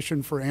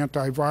authorization for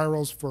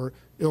antivirals for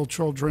ill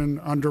children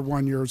under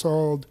 1 year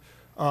old,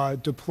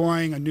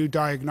 deploying a new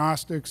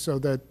diagnostic so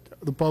that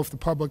both the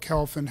public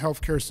health and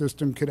healthcare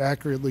system could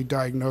accurately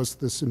diagnose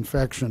this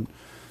infection.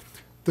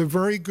 The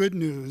very good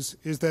news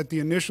is that the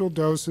initial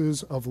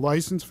doses of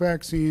licensed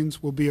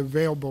vaccines will be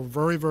available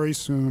very, very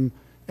soon,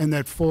 and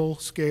that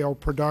full-scale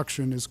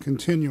production is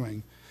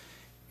continuing.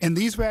 And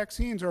these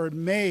vaccines are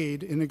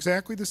made in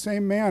exactly the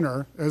same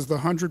manner as the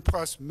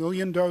 100+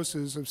 million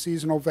doses of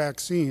seasonal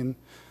vaccine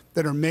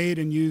that are made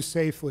and used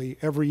safely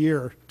every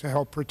year to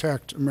help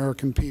protect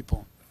American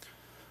people.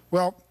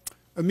 Well,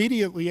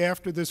 immediately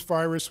after this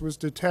virus was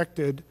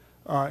detected,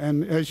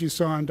 and as you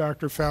saw in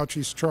Dr.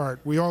 Fauci's chart,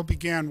 we all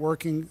began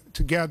working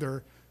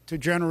together to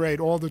generate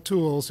all the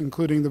tools,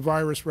 including the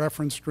virus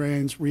reference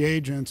strains,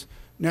 reagents,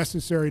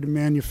 necessary to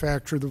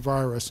manufacture the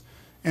virus.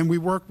 And we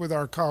work with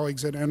our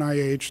colleagues at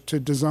NIH to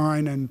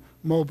design and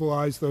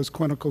mobilize those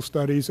clinical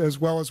studies, as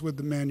well as with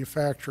the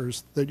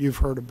manufacturers that you've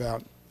heard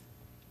about.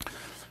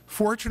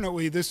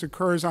 Fortunately, this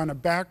occurs on a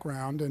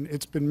background, and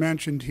it's been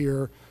mentioned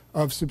here,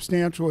 of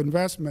substantial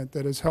investment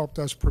that has helped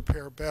us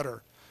prepare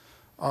better.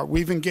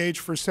 We've engaged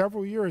for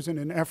several years in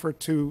an effort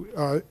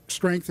to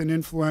strengthen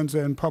influenza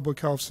and public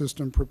health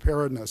system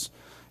preparedness,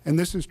 and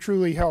this has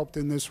truly helped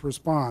in this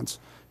response.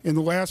 In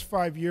the last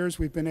 5 years,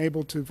 we've been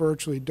able to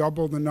virtually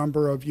double the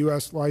number of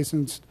U.S.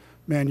 licensed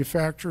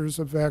manufacturers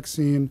of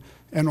vaccine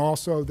and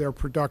also their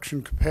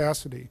production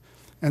capacity.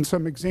 And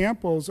some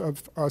examples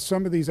of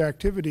some of these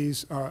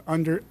activities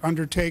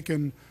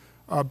undertaken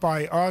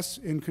by us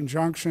in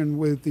conjunction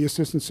with the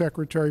Assistant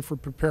Secretary for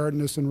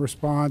Preparedness and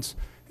Response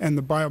and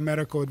the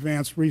Biomedical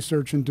Advanced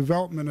Research and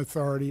Development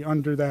Authority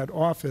under that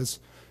office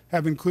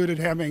have included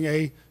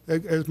having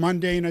as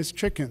mundane as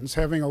chickens,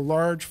 having a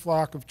large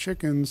flock of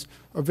chickens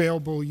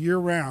available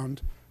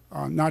year-round,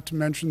 not to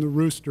mention the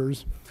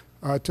roosters,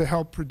 to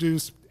help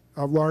produce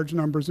large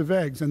numbers of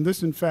eggs. And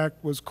this, in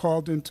fact, was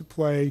called into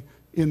play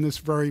in this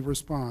very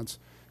response.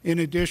 In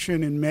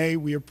addition, in May,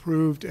 we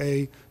approved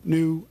a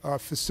new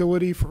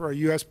facility for a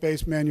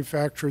U.S.-based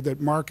manufacturer that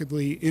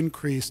markedly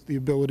increased the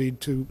ability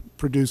to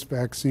produce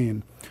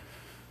vaccine.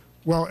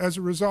 Well, as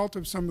a result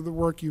of some of the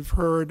work you've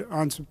heard,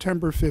 on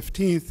September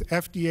 15th,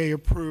 FDA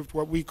approved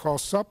what we call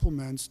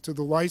supplements to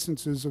the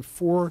licenses of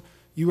 4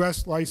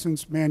 U.S.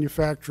 licensed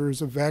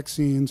manufacturers of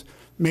vaccines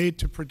made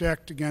to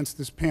protect against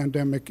this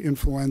pandemic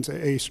influenza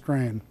A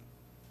strain.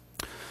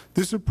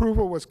 This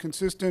approval was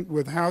consistent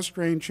with how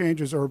strain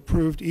changes are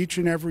approved each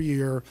and every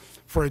year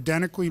for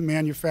identically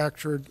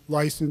manufactured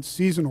licensed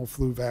seasonal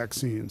flu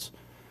vaccines.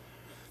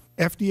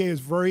 FDA is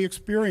very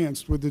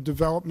experienced with the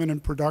development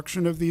and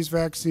production of these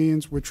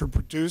vaccines, which are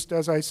produced,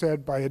 as I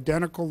said, by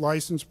identical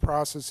licensed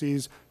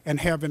processes and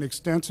have an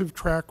extensive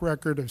track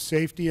record of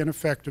safety and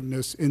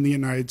effectiveness in the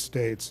United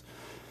States.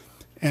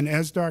 And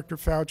as Dr.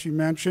 Fauci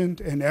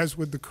mentioned, and as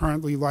with the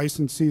currently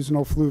licensed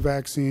seasonal flu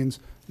vaccines,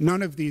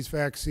 none of these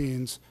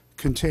vaccines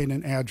contain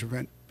an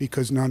adjuvant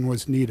because none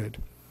was needed.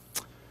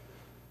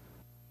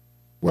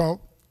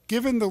 Well,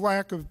 given the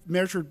lack of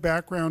measured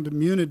background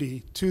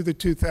immunity to the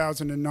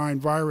 2009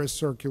 virus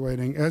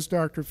circulating, as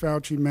Dr.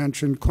 Fauci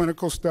mentioned,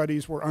 clinical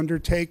studies were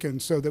undertaken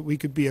so that we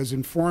could be as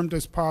informed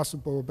as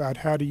possible about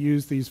how to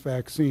use these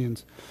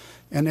vaccines.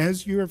 And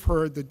as you have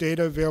heard, the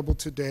data available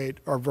to date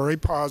are very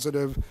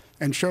positive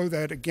and show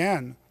that,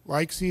 again,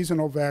 like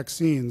seasonal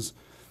vaccines,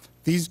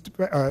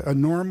 a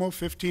normal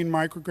 15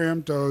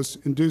 microgram dose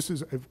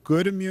induces a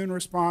good immune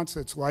response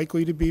that's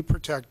likely to be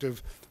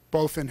protective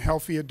both in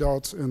healthy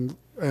adults and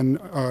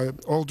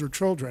older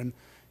children,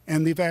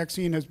 and the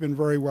vaccine has been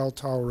very well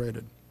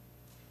tolerated.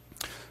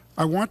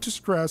 I want to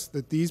stress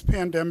that these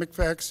pandemic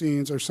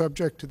vaccines are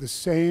subject to the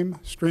same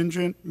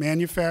stringent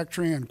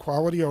manufacturing and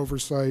quality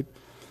oversight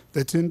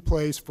that's in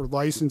place for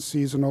licensed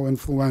seasonal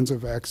influenza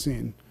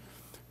vaccine.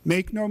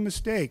 Make no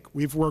mistake,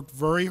 we've worked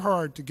very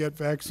hard to get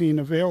vaccine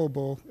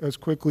available as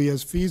quickly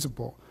as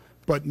feasible,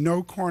 but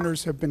no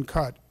corners have been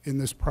cut in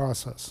this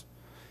process.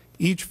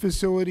 Each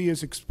facility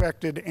is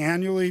inspected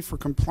annually for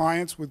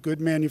compliance with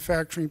good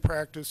manufacturing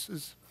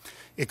practices.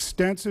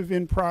 Extensive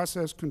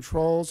in-process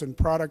controls and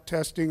product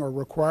testing are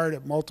required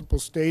at multiple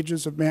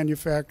stages of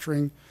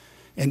manufacturing,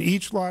 and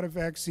each lot of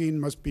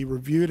vaccine must be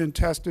reviewed and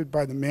tested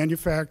by the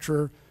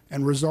manufacturer,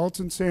 and results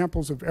and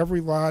samples of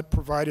every lot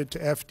provided to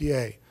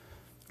FDA.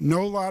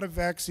 No lot of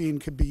vaccine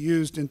can be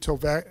used until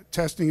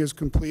testing is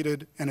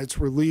completed and it's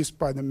released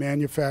by the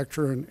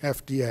manufacturer and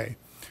FDA.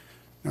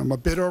 Now, I'm a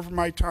bit over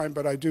my time,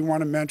 but I do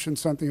want to mention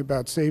something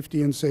about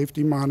safety and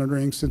safety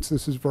monitoring, since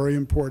this is very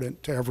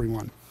important to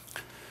everyone.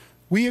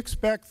 We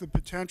expect the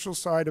potential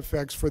side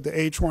effects for the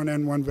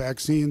H1N1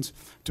 vaccines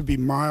to be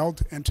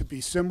mild and to be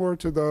similar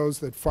to those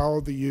that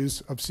follow the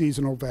use of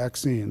seasonal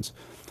vaccines.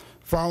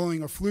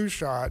 Following a flu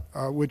shot,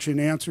 which in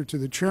answer to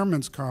the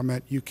chairman's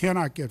comment, you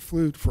cannot get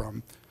flu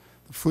from.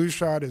 The flu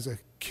shot is a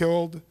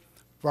killed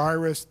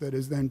virus that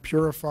is then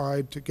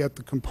purified to get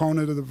the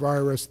component of the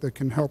virus that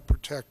can help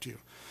protect you.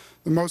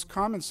 The most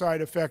common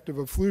side effect of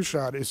a flu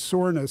shot is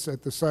soreness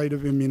at the site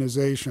of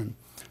immunization.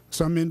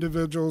 Some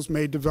individuals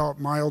may develop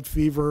mild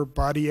fever,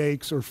 body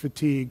aches, or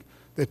fatigue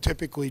that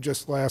typically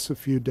just lasts a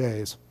few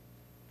days.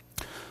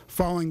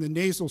 Following the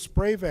nasal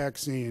spray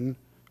vaccine,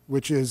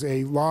 which is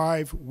a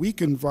live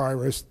weakened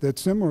virus that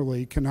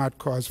similarly cannot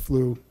cause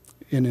flu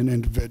in an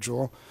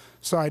individual,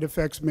 side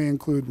effects may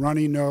include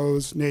runny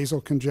nose,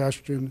 nasal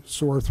congestion,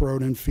 sore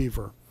throat, and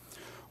fever.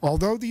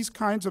 Although these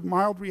kinds of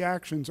mild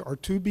reactions are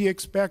to be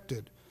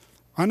expected,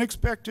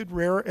 unexpected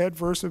rare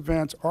adverse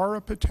events are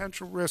a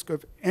potential risk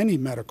of any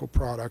medical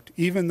product,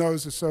 even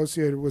those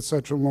associated with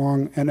such a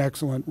long and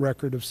excellent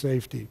record of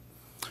safety.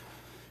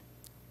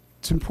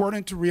 It's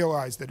important to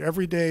realize that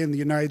every day in the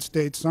United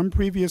States, some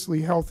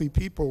previously healthy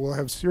people will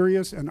have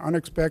serious and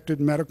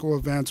unexpected medical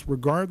events,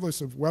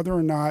 regardless of whether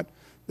or not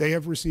they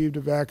have received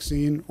a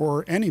vaccine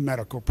or any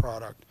medical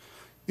product.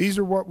 These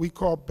are what we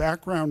call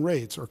background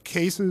rates, or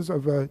cases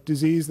of a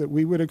disease that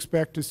we would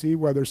expect to see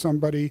whether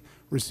somebody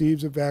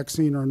receives a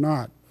vaccine or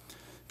not.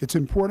 It's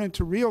important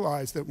to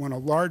realize that when a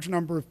large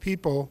number of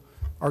people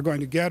are going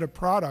to get a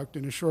product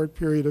in a short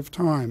period of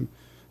time,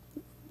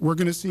 we're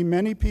going to see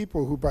many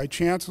people who by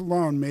chance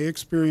alone may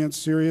experience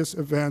serious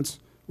events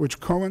which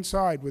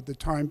coincide with the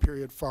time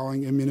period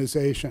following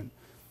immunization.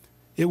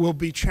 It will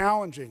be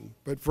challenging,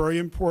 but very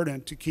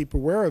important to keep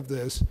aware of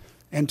this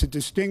and to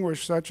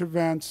distinguish such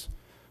events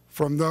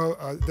from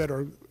those that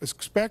are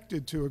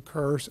expected to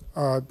occur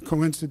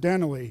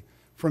coincidentally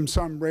from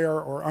some rare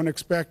or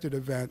unexpected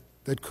event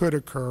that could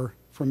occur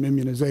from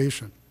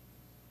immunization.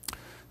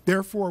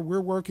 Therefore,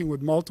 we're working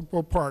with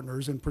multiple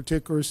partners, in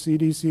particular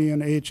CDC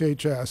and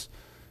HHS,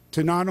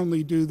 to not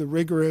only do the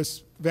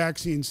rigorous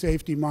vaccine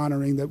safety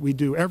monitoring that we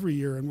do every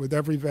year and with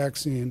every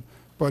vaccine,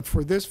 but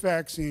for this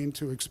vaccine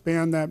to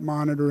expand that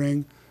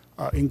monitoring,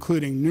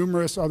 including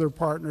numerous other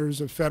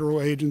partners of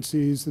federal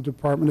agencies, the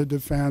Department of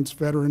Defense,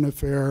 Veteran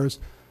Affairs,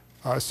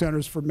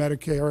 Centers for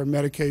Medicare and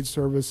Medicaid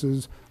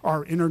Services,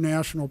 our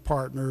international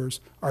partners,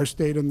 our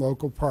state and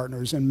local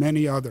partners, and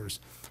many others.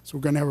 So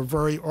we're going to have a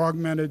very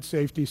augmented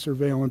safety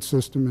surveillance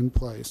system in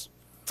place.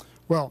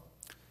 Well,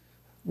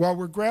 while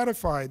we're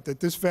gratified that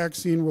this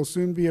vaccine will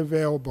soon be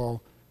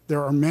available,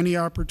 there are many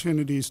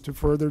opportunities to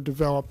further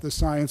develop the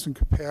science and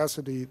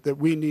capacity that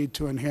we need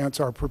to enhance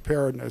our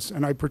preparedness.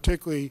 And I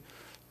particularly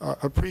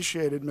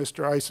appreciated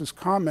Mr. Isa's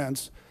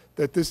comments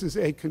that this is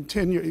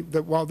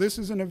that while this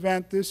is an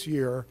event this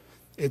year,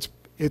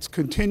 it's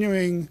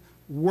continuing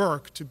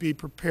work to be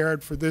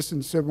prepared for this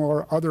and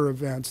similar other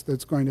events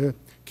that's going to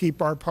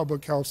keep our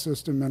public health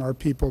system and our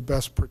people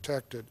best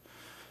protected.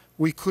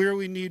 We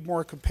clearly need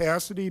more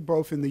capacity,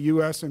 both in the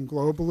U.S. and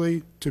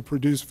globally, to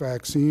produce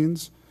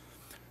vaccines.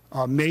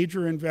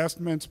 Major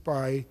investments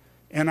by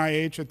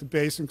NIH at the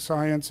basic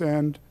science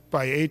end,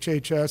 by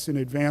HHS in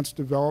advanced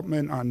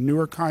development on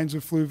newer kinds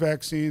of flu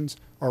vaccines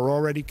are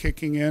already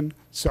kicking in.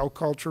 Cell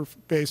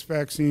culture-based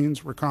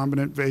vaccines,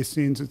 recombinant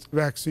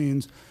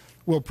vaccines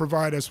will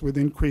provide us with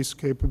increased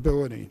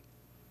capability.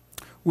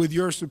 With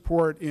your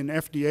support in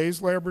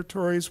FDA's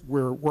laboratories,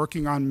 we're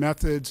working on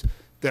methods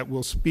that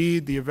will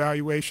speed the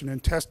evaluation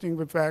and testing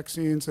of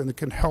vaccines and that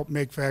can help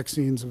make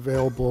vaccines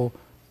available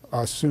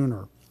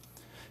sooner.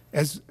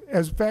 As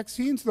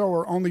vaccines, though,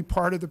 are only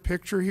part of the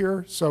picture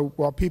here, so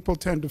while people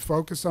tend to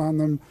focus on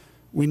them,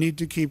 we need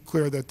to keep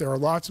clear that there are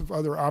lots of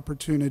other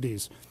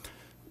opportunities.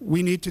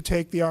 We need to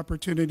take the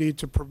opportunity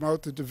to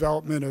promote the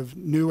development of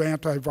new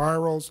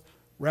antivirals,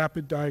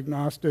 rapid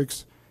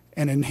diagnostics,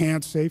 and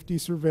enhanced safety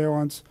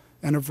surveillance,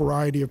 and a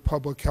variety of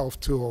public health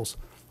tools.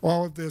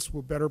 All of this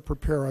will better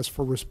prepare us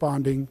for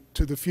responding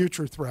to the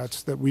future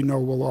threats that we know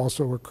will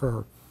also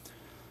occur.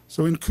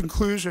 So in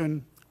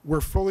conclusion, we're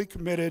fully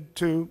committed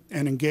to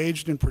and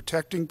engaged in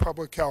protecting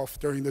public health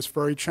during this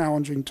very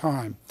challenging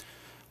time.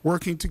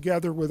 Working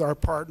together with our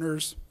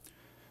partners,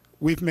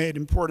 we've made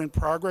important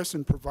progress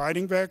in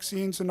providing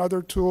vaccines and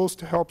other tools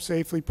to help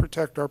safely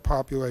protect our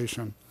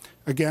population.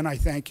 Again, I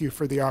thank you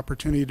for the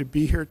opportunity to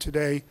be here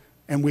today,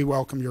 and we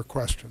welcome your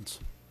questions.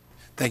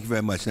 Thank you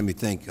very much. Let me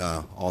thank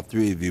all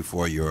three of you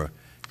for your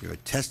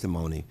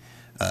testimony.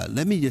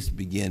 Let me just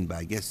begin by,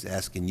 I guess,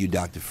 asking you,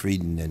 Dr.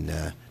 Frieden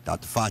and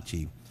Dr.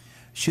 Fauci,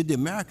 should the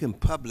American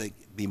public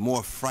be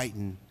more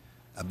frightened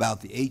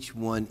about the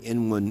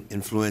H1N1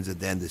 influenza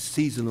than the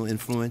seasonal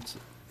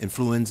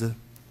influenza?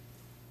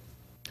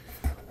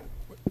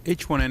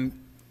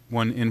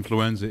 H1N1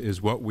 influenza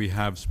is what we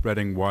have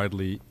spreading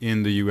widely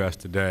in the U.S.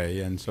 today,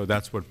 and so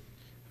that's what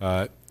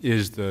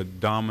is the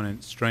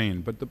dominant strain.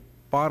 But the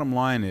bottom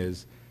line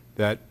is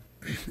that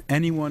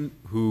anyone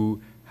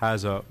who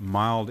has a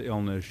mild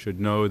illness should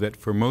know that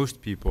for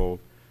most people,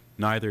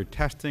 neither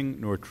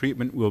testing nor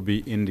treatment will be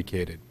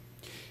indicated.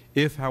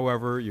 If,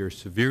 however, you're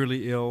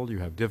severely ill, you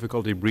have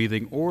difficulty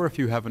breathing, or if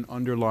you have an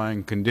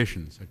underlying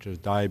condition such as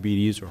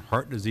diabetes or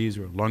heart disease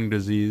or lung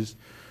disease,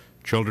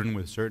 children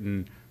with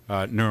certain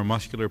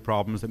neuromuscular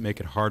problems that make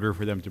it harder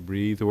for them to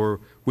breathe,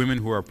 or women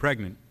who are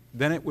pregnant,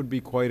 then it would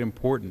be quite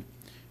important,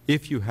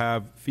 if you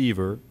have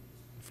fever,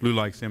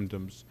 flu-like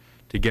symptoms,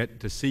 to get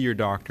to see your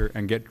doctor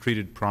and get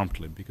treated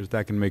promptly, because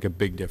that can make a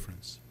big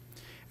difference.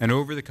 And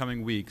over the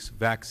coming weeks,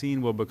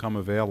 vaccine will become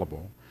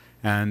available,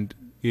 and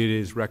it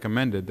is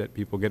recommended that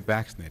people get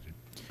vaccinated.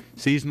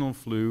 Seasonal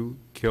flu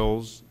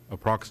kills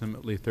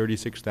approximately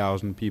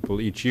 36,000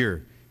 people each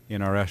year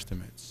in our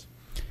estimates.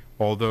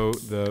 Although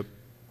the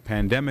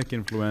pandemic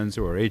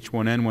influenza or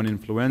H1N1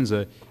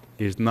 influenza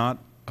is not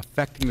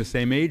affecting the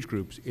same age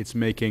groups, it's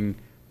making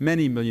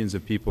many millions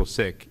of people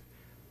sick.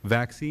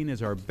 Vaccine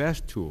is our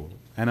best tool,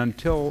 and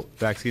until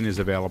vaccine is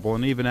available,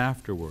 and even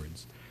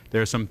afterwards,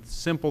 there are some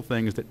simple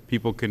things that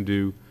people can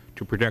do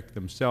to protect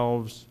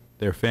themselves,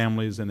 their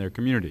families, and their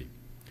community.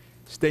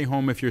 Stay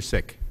home if you're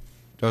sick.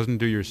 It doesn't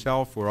do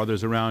yourself or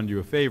others around you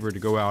a favor to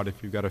go out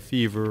if you've got a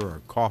fever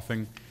or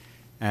coughing,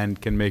 and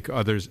can make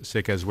others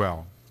sick as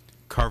well.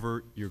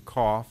 Cover your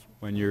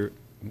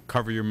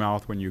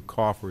mouth when you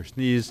cough or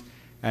sneeze,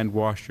 and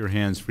wash your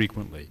hands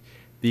frequently.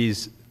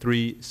 These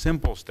 3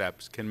 simple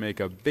steps can make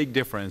a big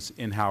difference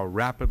in how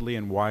rapidly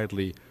and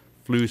widely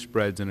flu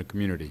spreads in a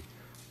community.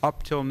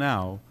 Up till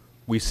now,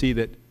 we see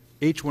that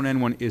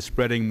H1N1 is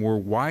spreading more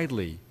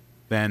widely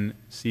than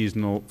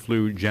seasonal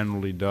flu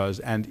generally does,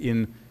 and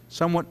in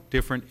somewhat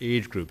different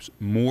age groups.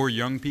 More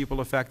young people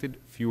affected,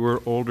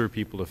 fewer older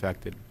people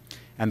affected.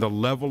 And the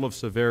level of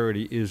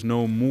severity is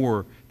no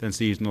more than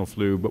seasonal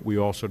flu, but we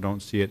also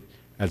don't see it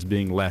as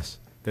being less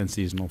than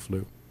seasonal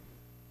flu.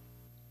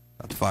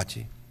 Dr.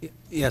 Fauci.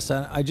 Yes,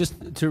 I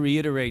just to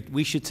reiterate,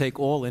 we should take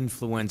all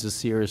influenza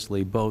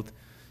seriously, both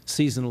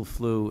seasonal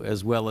flu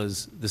as well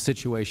as the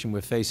situation we're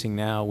facing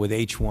now with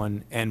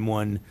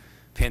H1N1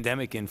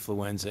 pandemic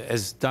influenza.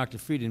 As Dr.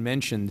 Frieden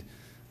mentioned,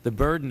 the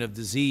burden of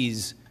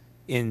disease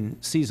in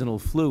seasonal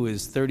flu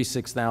is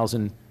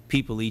 36,000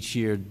 people each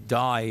year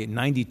die.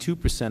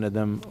 92% of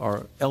them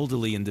are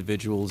elderly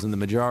individuals, and the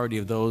majority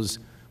of those,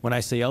 when I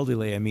say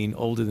elderly, I mean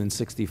older than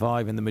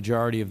 65, and the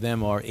majority of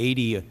them are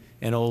 80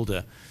 and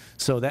older.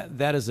 So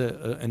that is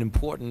an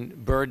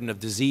important burden of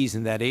disease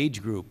in that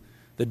age group.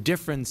 The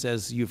difference,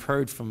 as you've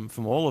heard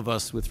from all of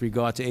us with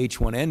regard to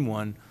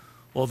H1N1,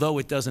 although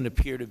it doesn't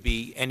appear to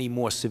be any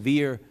more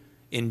severe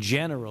in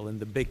general in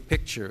the big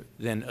picture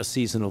than a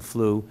seasonal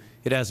flu,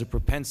 it has a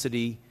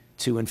propensity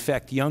to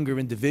infect younger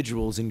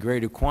individuals in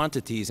greater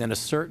quantities, and a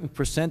certain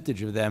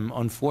percentage of them,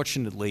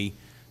 unfortunately,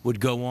 would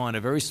go on. A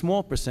very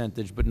small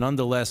percentage, but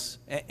nonetheless,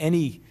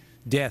 any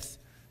death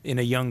in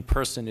a young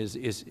person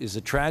is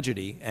a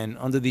tragedy. And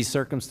under these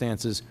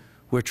circumstances,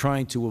 we're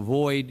trying to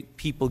avoid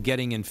people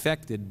getting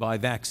infected by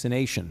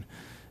vaccination.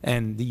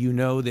 And you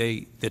know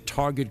the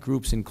target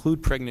groups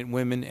include pregnant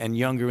women and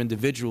younger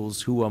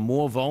individuals who are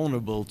more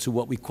vulnerable to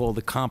what we call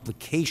the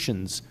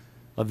complications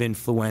of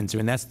influenza.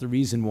 And that's the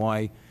reason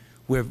why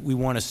we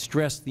want to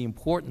stress the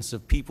importance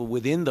of people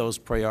within those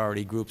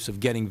priority groups of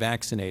getting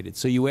vaccinated.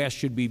 So you asked,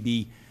 should we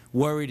be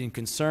worried and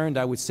concerned?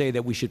 I would say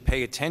that we should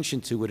pay attention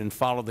to it and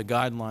follow the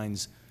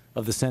guidelines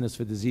of the Centers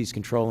for Disease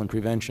Control and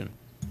Prevention.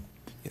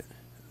 Yeah.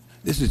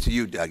 This is to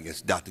you, I guess,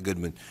 Dr.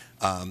 Goodman.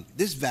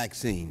 This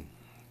vaccine,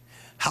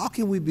 how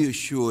can we be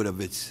assured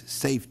of its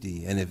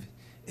safety and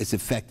its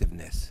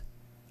effectiveness?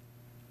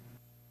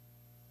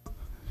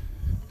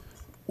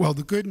 Well,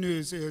 the good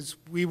news is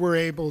we were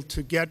able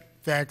to get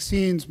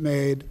vaccines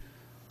made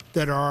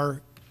that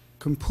are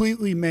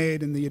completely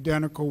made in the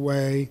identical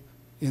way,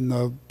 in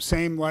the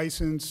same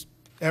licensed,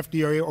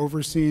 FDA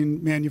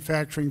overseen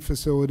manufacturing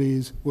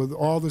facilities with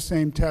all the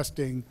same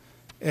testing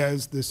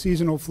as the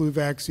seasonal flu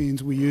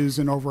vaccines we use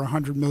in over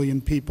 100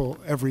 million people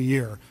every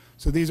year.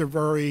 So these are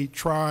very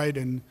tried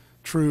and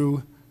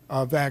true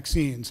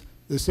vaccines.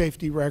 The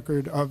safety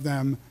record of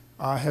them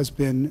has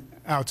been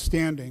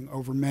outstanding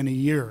over many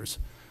years.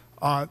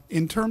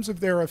 In terms of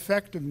their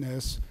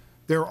effectiveness,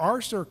 there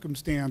are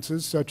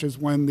circumstances, such as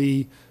when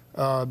the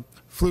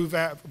flu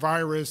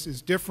virus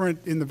is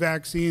different in the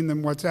vaccine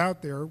than what's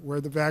out there,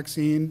 where the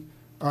vaccine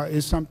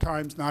is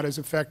sometimes not as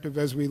effective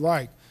as we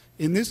like.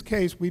 In this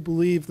case, we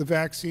believe the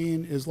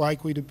vaccine is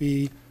likely to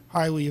be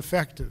highly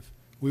effective.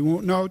 We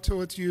won't know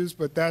till it's used,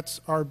 but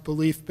that's our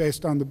belief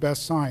based on the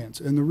best science.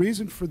 And the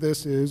reason for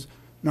this is,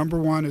 number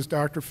one, as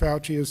Dr.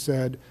 Fauci has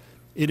said,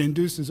 it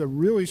induces a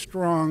really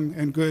strong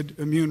and good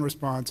immune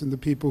response in the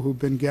people who've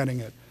been getting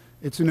it.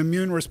 It's an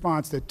immune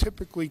response that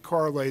typically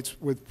correlates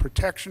with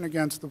protection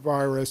against the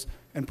virus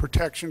and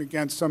protection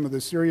against some of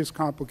the serious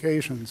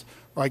complications,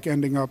 like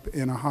ending up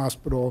in a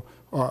hospital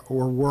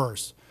or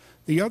worse.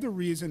 The other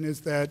reason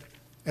is that,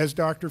 as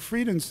Dr.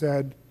 Frieden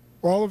said,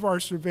 all of our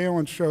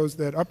surveillance shows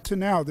that up to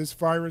now this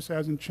virus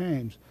hasn't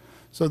changed.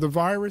 So the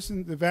virus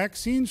and the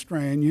vaccine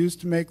strain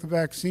used to make the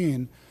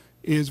vaccine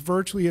is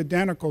virtually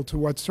identical to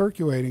what's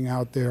circulating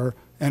out there,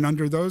 and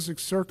under those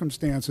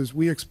circumstances,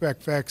 we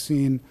expect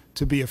vaccine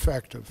to be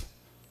effective.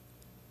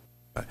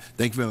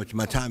 Thank you very much.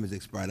 My time has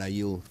expired. I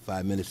yield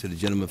 5 minutes to the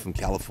gentleman from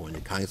California,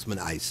 Congressman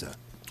Issa.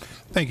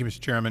 Thank you,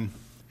 Mr. Chairman.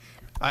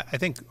 I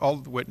think all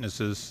the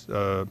witnesses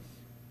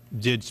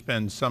did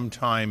spend some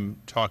time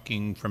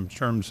talking from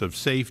terms of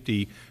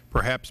safety,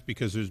 perhaps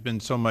because there's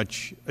been so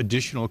much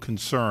additional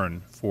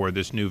concern for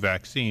this new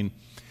vaccine.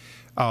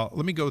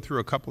 Let me go through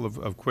a couple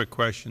of quick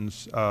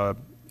questions,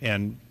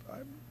 and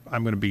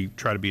I'm going to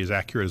try to be as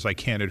accurate as I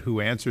can at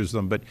who answers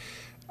them. But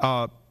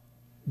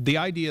the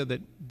idea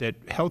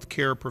that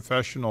healthcare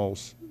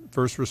professionals,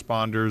 first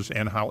responders,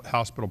 and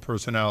hospital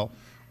personnel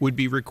would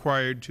be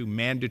required to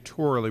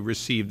mandatorily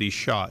receive these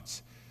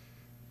shots.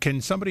 Can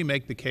somebody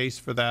make the case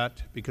for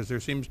that? Because there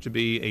seems to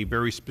be a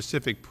very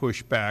specific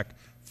pushback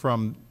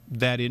from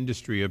that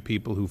industry of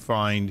people who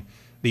find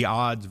the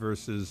odds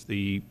versus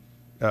the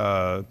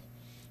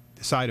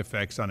side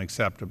effects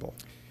unacceptable.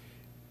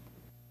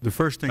 The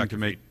first thing to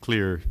make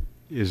clear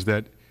is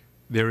that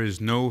there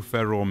is no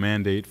federal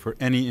mandate for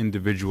any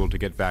individual to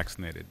get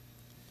vaccinated.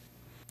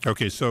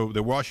 Okay, so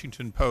the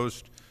Washington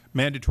Post,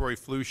 mandatory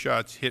flu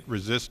shots hit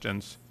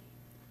resistance,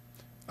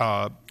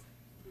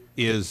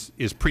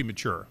 is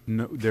premature.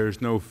 No,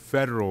 there's no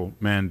federal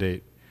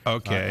mandate.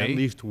 Okay. At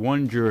least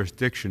one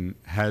jurisdiction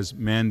has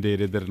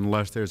mandated that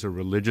unless there's a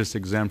religious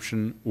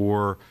exemption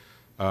or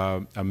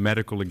a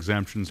medical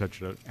exemption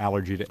such as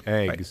allergy to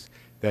eggs,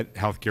 that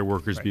healthcare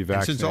workers be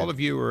vaccinated. And since all of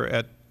you are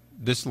at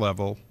this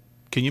level,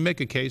 can you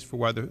make a case for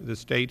whether the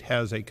state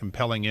has a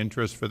compelling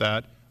interest for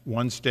that,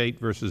 one state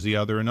versus the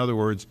other? In other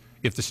words,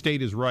 if the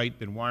state is right,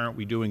 then why aren't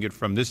we doing it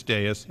from this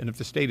dais? And if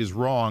the state is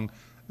wrong,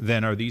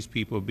 then are these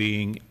people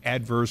being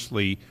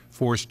adversely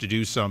forced to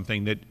do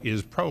something that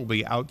is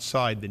probably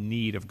outside the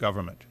need of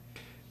government?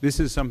 This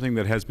is something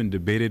that has been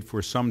debated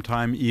for some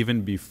time,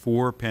 even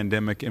before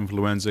pandemic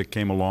influenza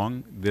came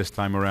along this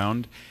time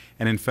around.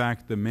 And in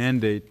fact, the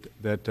mandate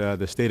that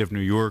the state of New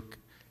York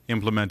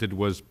implemented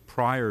was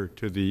prior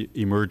to the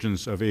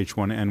emergence of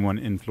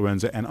H1N1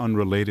 influenza and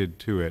unrelated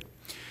to it.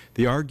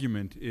 The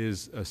argument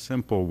is a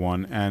simple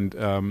one and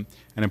an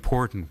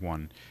important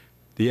one.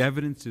 The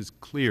evidence is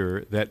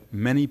clear that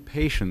many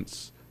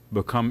patients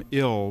become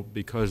ill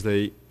because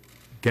they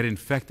get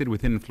infected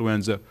with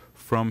influenza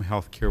from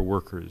healthcare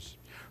workers.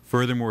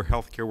 Furthermore,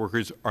 healthcare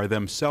workers are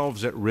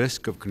themselves at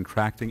risk of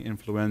contracting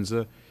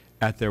influenza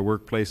at their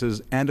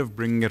workplaces and of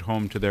bringing it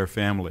home to their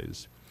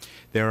families.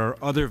 There are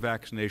other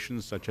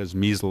vaccinations, such as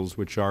measles,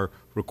 which are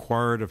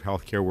required of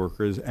healthcare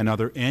workers, and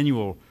other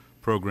annual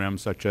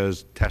programs, such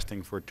as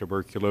testing for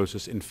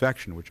tuberculosis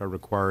infection, which are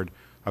required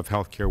of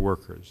healthcare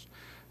workers.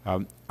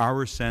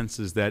 Our sense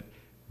is that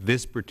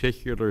this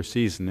particular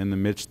season, in the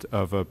midst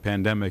of a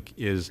pandemic,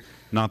 is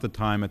not the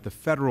time at the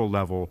federal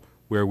level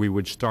where we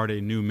would start a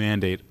new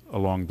mandate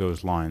along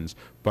those lines.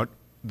 But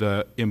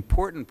the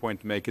important point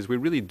to make is we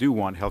really do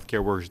want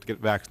healthcare workers to get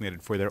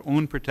vaccinated for their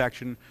own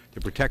protection, the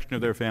protection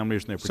of their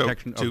families, and their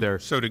protection of their...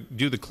 So to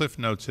do the cliff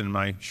notes in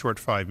my short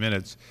 5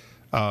 minutes,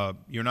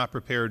 you're not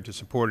prepared to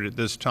support it at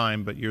this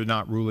time, but you're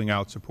not ruling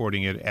out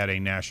supporting it at a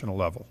national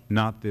level?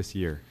 Not this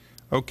year.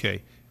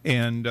 Okay.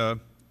 And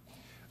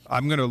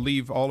I'm going to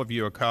leave all of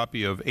you a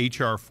copy of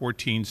H.R.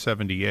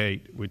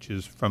 1478, which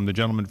is from the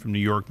gentleman from New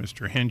York,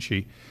 Mr.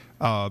 Henchy.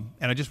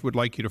 And I just would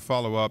like you to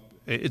follow up.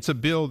 It's a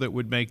bill that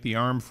would make the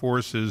armed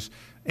forces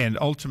and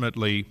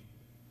ultimately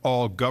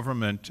all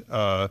government,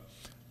 or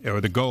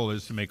the goal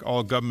is to make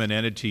all government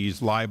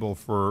entities liable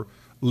for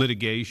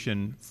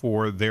litigation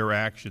for their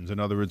actions. In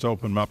other words,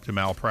 open them up to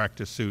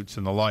malpractice suits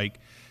and the like.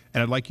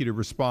 And I'd like you to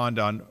respond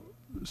on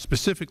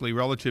specifically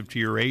relative to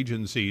your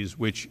agencies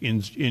which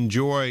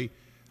enjoy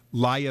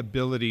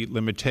liability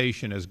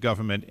limitation as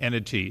government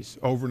entities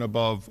over and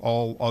above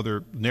all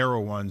other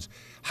narrow ones,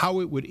 how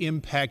it would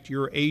impact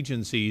your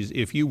agencies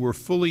if you were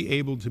fully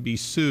able to be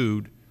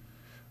sued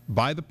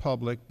by the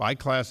public, by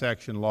class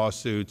action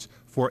lawsuits,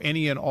 for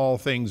any and all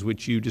things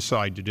which you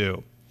decide to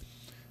do.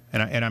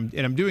 And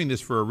I'm doing this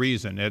for a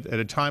reason. At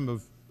a time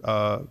of,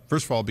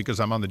 first of all,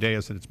 because I'm on the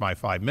dais and it's my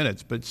 5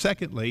 minutes, but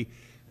secondly,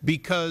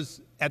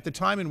 because at the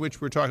time in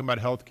which we're talking about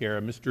health care,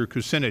 Mr.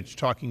 Kucinich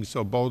talking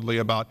so boldly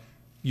about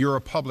you're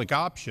a public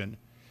option,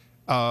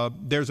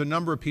 there's a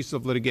number of pieces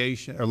of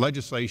litigation or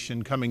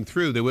legislation coming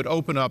through that would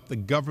open up the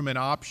government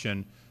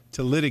option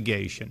to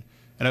litigation.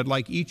 And I'd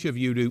like each of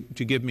you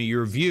to give me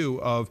your view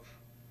of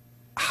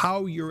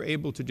how you're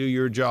able to do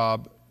your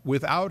job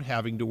without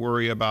having to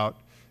worry about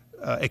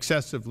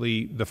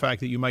excessively the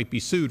fact that you might be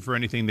sued for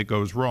anything that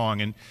goes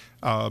wrong. And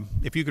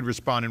if you could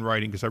respond in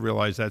writing, because I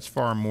realize that's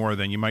far more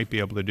than you might be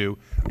able to do.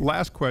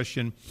 Last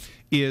question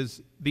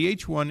is, the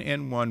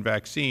H1N1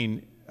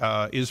 vaccine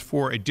is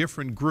for a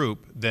different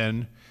group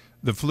than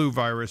the flu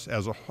virus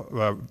as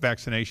a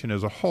vaccination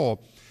as a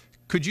whole.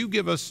 Could you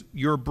give us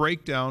your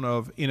breakdown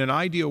of, in an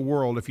ideal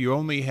world, if you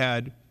only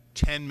had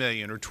 10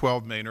 million or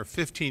 12 million or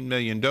 15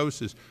 million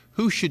doses,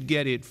 who should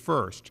get it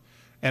first?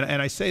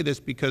 And I say this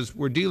because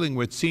we're dealing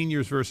with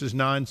seniors versus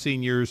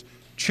non-seniors,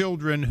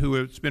 children who,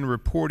 it's been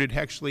reported,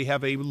 actually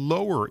have a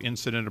lower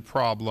incident of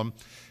problem,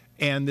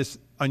 and this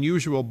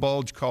unusual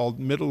bulge called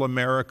middle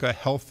America,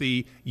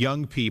 healthy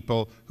young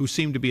people who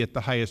seem to be at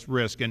the highest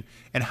risk, and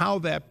how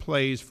that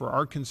plays for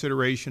our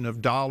consideration of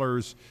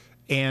dollars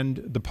and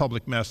the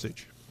public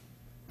message.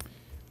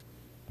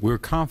 We're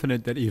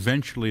confident that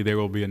eventually there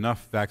will be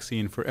enough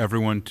vaccine for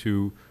everyone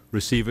to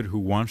receive it who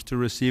wants to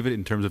receive it.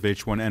 In terms of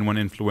H1N1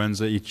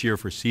 influenza, each year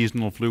for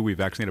seasonal flu, we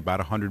vaccinate about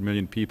 100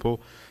 million people.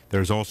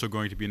 There's also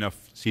going to be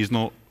enough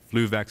seasonal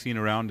flu vaccine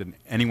around, and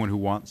anyone who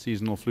wants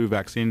seasonal flu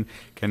vaccine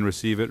can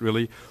receive it,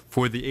 really.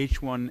 For the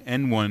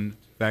H1N1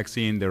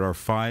 vaccine, there are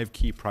 5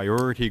 key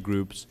priority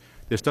groups.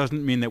 This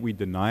doesn't mean that we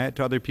deny it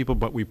to other people,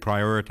 but we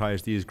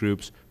prioritize these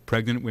groups: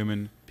 pregnant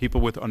women, people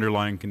with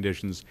underlying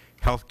conditions,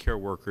 healthcare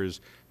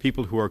workers,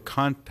 people who are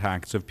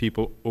contacts of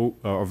people,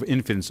 of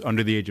infants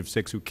under the age of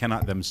 6 who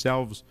cannot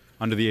themselves,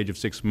 under the age of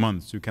 6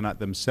 months, who cannot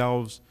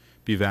themselves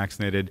be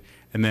vaccinated,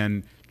 and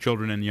then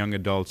children and young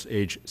adults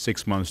age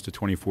 6 months to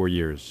 24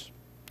 years.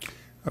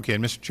 Okay,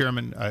 and Mr.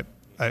 Chairman,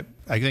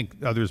 I think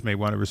others may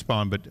want to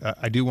respond, but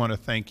I do want to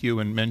thank you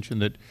and mention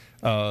that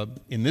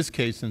in this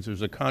case, since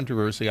there's a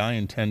controversy, I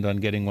intend on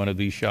getting one of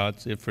these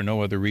shots, if for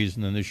no other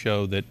reason than to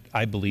show that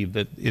I believe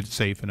that it's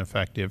safe and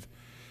effective.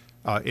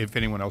 If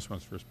anyone else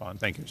wants to respond.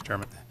 Thank you, Mr.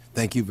 Chairman.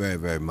 Thank you very,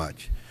 very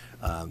much.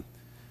 At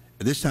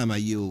this time, I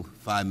yield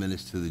 5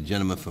 minutes to the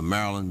gentleman from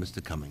Maryland,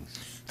 Mr. Cummings.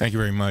 Thank you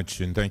very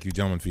much, and thank you,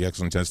 gentlemen, for your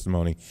excellent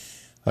testimony.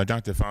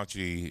 Dr.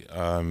 Fauci,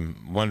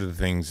 one of the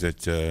things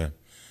that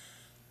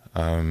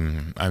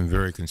I'm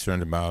very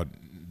concerned about,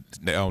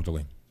 the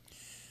elderly.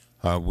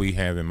 We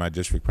have in my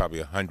district probably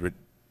 100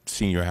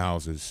 senior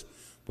houses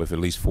with at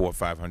least 400 or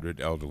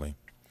 500 elderly.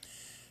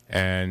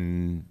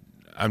 And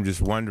I'm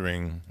just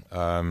wondering,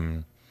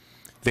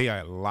 they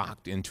are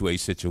locked into a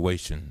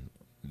situation.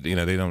 You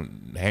know, they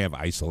don't have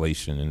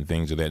isolation and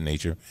things of that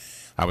nature.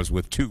 I was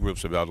with 2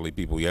 groups of elderly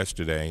people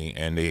yesterday,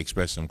 and they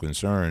expressed some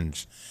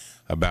concerns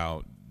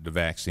about the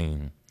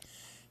vaccine.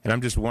 And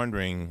I'm just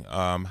wondering,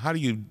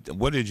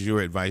 what is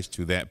your advice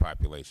to that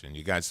population?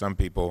 You got some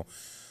people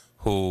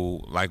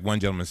who, like one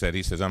gentleman said,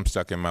 he says, I'm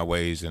stuck in my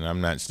ways and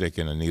I'm not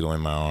sticking a needle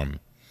in my arm.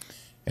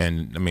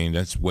 And I mean,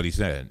 that's what he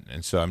said.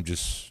 And so I'm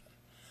just,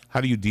 how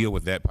do you deal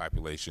with that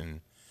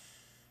population?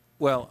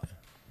 Well,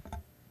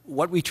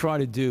 what we try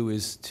to do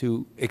is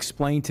to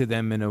explain to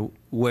them in a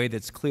way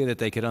that's clear that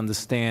they could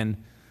understand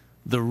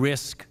the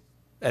risk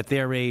at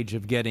their age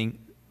of getting,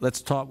 let's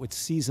start with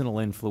seasonal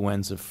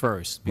influenza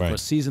first, because Right.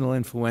 seasonal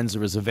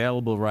influenza is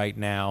available right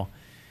now.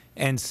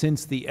 And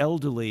since the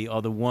elderly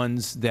are the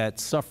ones that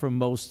suffer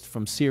most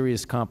from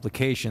serious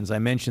complications, I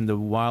mentioned a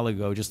while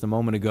ago, just a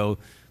moment ago,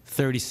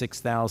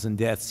 36,000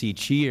 deaths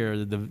each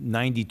year, the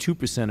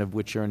 92% of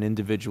which are in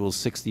individuals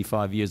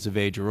 65 years of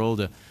age or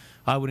older.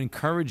 I would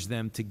encourage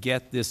them to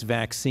get this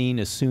vaccine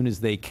as soon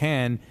as they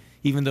can,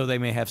 even though they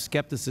may have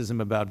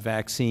skepticism about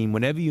vaccine.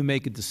 Whenever you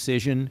make a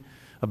decision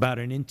about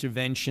an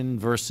intervention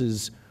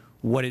versus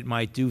what it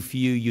might do for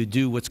you, you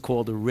do what's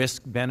called a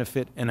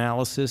risk-benefit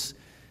analysis.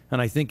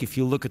 And I think if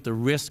you look at the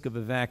risk of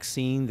a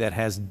vaccine that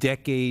has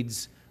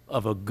decades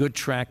of a good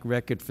track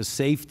record for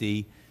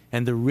safety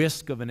and the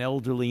risk of an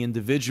elderly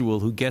individual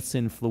who gets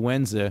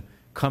influenza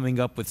coming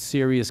up with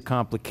serious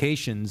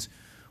complications,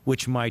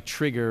 which might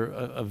trigger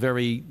a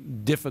very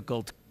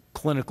difficult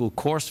clinical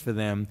course for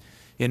them,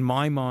 in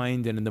my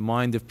mind and in the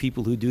mind of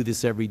people who do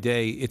this every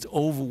day, it's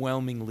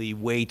overwhelmingly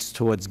weights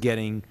towards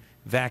getting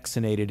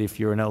vaccinated if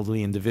you're an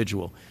elderly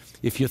individual.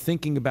 If you're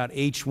thinking about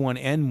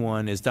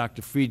H1N1, as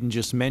Dr. Frieden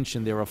just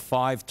mentioned, there are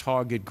 5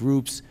 target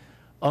groups.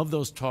 Of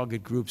those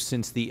target groups,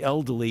 since the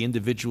elderly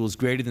individuals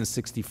greater than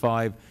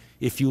 65,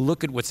 if you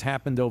look at what's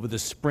happened over the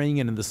spring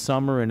and in the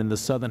summer and in the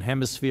southern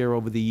hemisphere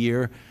over the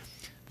year,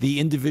 the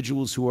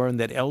individuals who are in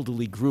that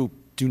elderly group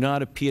do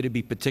not appear to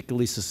be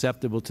particularly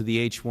susceptible to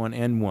the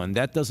H1N1.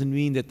 That doesn't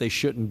mean that they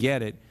shouldn't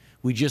get it.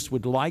 We just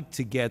would like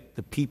to get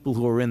the people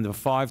who are in the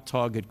 5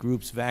 target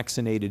groups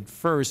vaccinated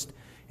first,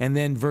 and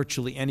then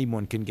virtually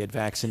anyone can get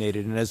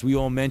vaccinated. And as we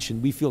all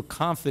mentioned, we feel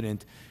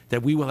confident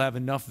that we will have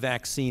enough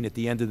vaccine at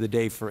the end of the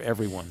day for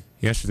everyone.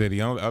 Yesterday,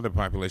 the only other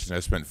population I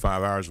spent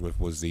 5 hours with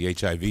was the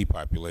HIV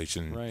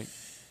population. Right.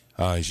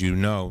 As you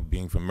know,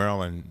 being from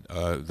Maryland,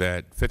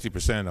 that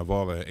 50% of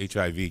all the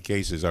HIV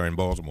cases are in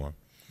Baltimore.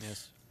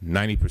 Yes.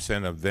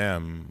 90% of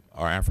them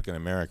are African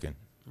American.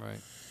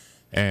 Right.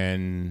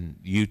 And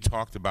you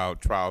talked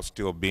about trials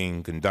still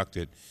being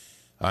conducted,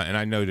 and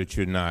I know that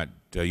you're not,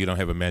 you don't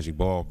have a magic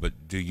ball,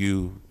 but do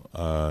you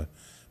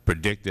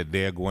predict that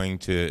they're going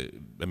to,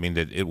 I mean,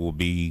 that it will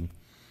be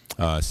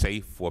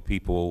safe for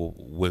people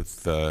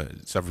with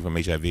suffering from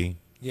HIV?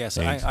 Yes,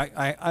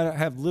 I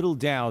have little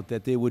doubt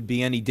that there would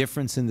be any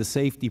difference in the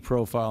safety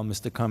profile,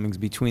 Mr. Cummings,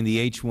 between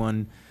the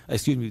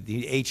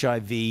the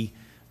HIV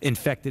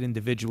infected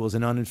individuals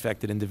and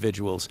uninfected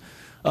individuals.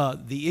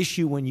 The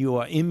issue when you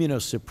are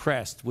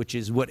immunosuppressed, which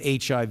is what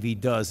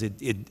HIV does,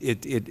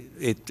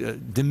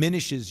 it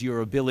diminishes your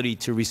ability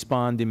to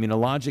respond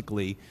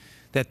immunologically,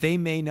 that they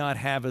may not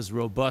have as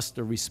robust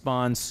a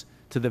response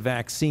to the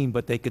vaccine,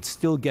 but they could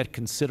still get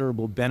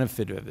considerable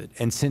benefit of it.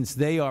 And since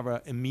they are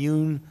an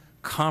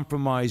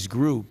immune-compromised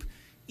group,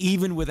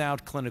 even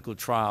without clinical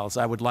trials,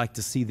 I would like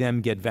to see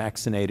them get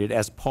vaccinated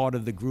as part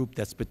of the group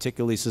that's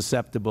particularly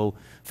susceptible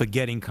for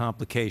getting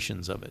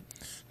complications of it.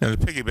 Now, to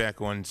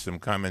piggyback on some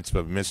comments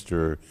of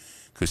Mr.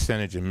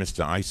 Kucinich and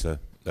Mr. Issa,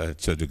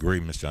 to a degree,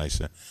 Mr.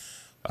 Issa,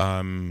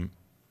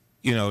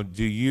 you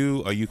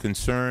know, are you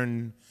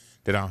concerned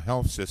that our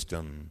health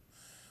system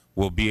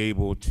will be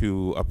able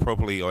to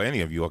appropriately, or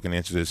any of you all can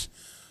answer this,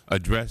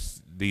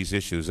 address these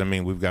issues? I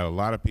mean, we've got a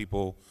lot of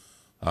people,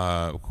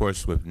 of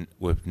course,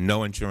 with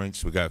no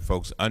insurance. We got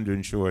folks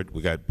underinsured.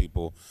 We got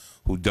people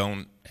who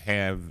don't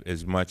have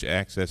as much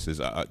access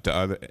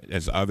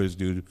as others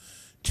do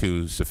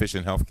to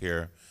sufficient health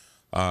care.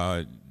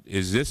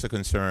 Is this a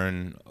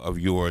concern of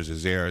yours?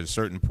 Is there a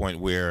certain point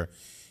where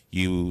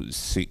you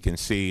can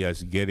see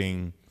us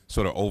getting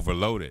sort of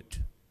overloaded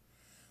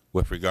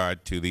with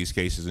regard to these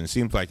cases? And it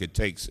seems like it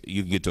takes,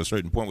 you get to a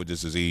certain point with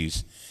this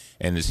disease,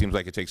 and it seems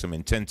like it takes some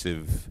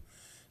intensive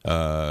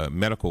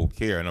medical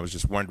care. And I was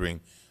just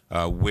wondering,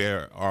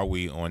 where are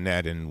we on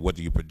that, and what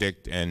do you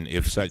predict? And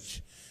if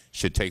such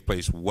should take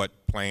place,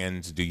 what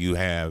plans do you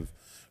have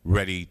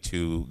ready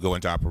to go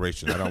into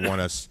operation? I don't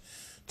want us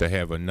to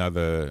have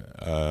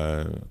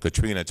another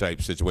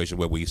Katrina-type situation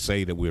where we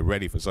say that we're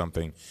ready for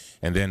something,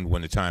 and then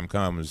when the time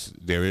comes,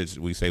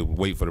 we say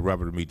wait for the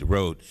rubber to meet the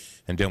road,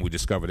 and then we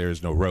discover there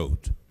is no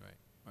road.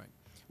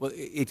 Well,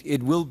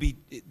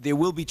 there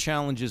will be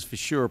challenges for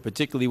sure,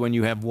 particularly when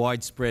you have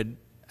widespread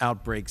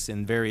outbreaks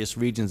in various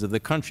regions of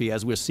the country,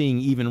 as we're seeing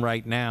even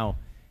right now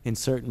in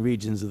certain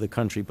regions of the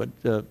country. But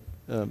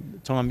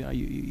Tom,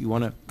 you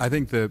want to? I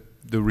think the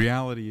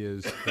reality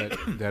is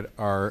that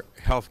our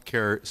health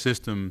care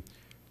system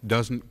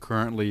doesn't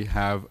currently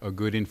have a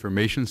good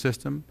information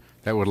system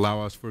that would allow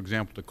us, for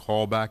example, to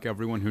call back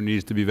everyone who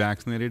needs to be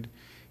vaccinated.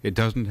 It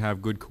doesn't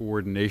have good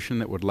coordination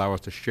that would allow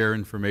us to share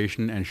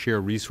information and share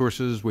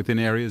resources within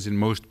areas in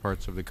most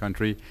parts of the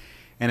country.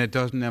 And it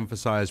doesn't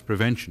emphasize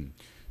prevention.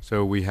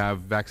 So we have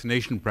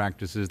vaccination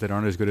practices that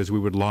aren't as good as we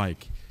would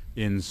like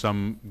in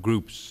some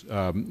groups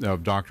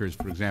of doctors,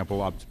 for example,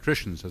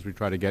 obstetricians, as we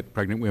try to get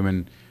pregnant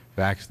women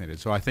vaccinated.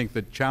 So I think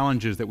the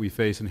challenges that we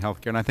face in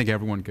healthcare, and I think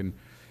everyone can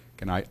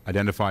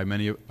identify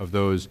many of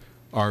those,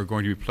 are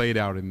going to be played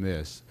out in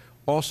this.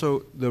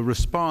 Also, the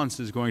response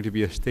is going to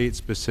be a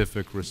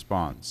state-specific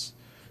response.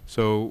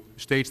 So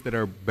states that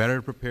are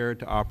better prepared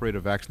to operate a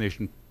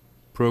vaccination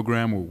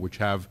program, or which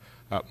have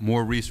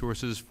more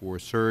resources for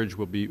surge,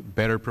 will be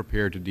better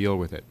prepared to deal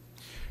with it.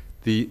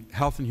 The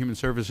Health and Human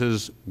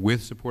Services,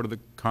 with support of the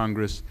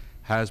Congress,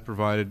 has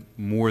provided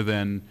more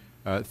than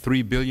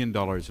 $3 billion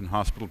in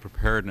hospital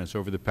preparedness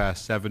over the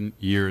past 7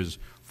 years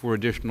for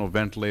additional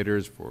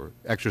ventilators, for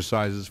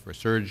exercises, for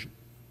surge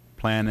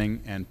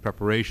planning and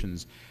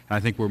preparations. And I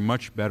think we're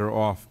much better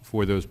off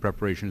for those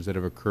preparations that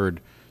have occurred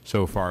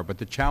so far. But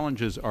the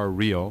challenges are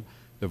real.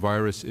 The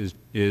virus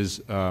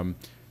is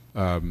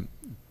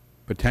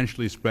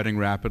potentially spreading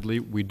rapidly.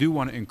 We do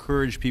want to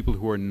encourage people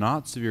who are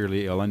not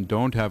severely ill and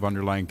don't have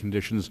underlying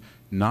conditions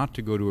not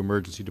to go to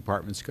emergency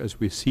departments, because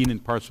we've seen in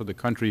parts of the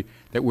country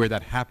that where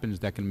that happens,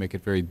 that can make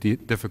it very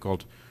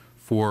difficult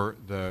for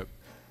the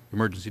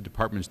emergency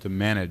departments to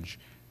manage.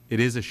 It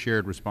is a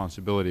shared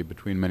responsibility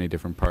between many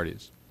different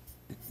parties.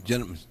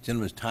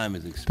 Gentleman's time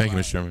has expired. Thank you,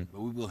 Mr. Chairman.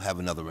 But we will have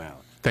another round.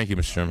 Thank you,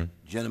 Mr. Chairman.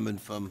 Gentleman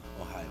from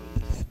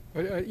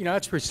Ohio. You know,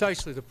 that's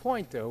precisely the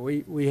point, though.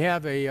 We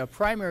have a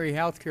primary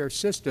health care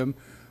system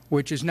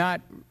which is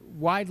not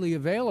widely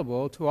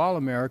available to all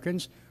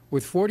Americans,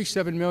 with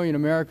 47 million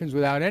Americans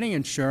without any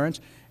insurance,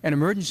 and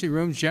emergency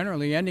rooms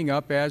generally ending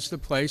up as the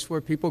place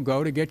where people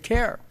go to get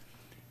care,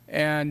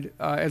 and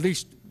at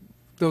least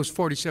those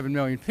 47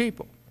 million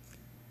people.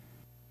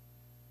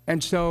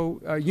 And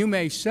so you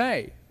may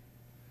say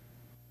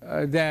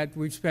that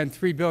we've spent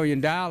 $3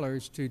 billion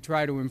to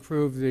try to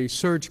improve the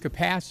surge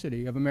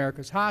capacity of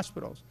America's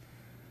hospitals.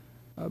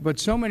 But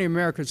so many of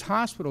America's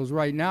hospitals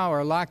right now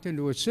are locked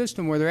into a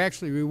system where they're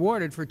actually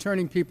rewarded for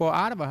turning people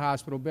out of a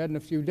hospital bed in a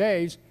few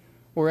days,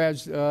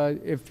 whereas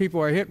if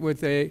people are hit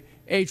with a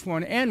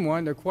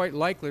H1N1, they're quite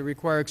likely to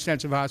require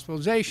extensive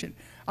hospitalization.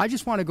 I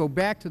just want to go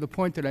back to the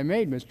point that I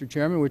made, Mr.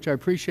 Chairman, which I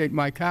appreciate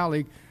my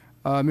colleague,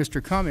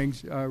 Mr.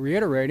 Cummings,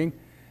 reiterating,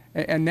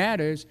 and that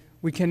is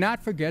we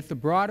cannot forget the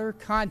broader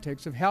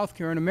context of health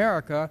care in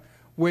America,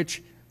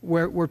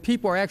 where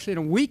people are actually in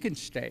a weakened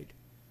state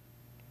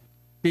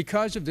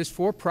because of this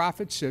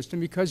for-profit system,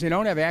 because they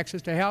don't have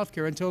access to health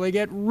care until they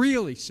get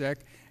really sick,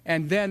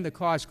 and then the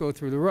costs go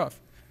through the roof.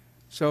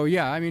 So,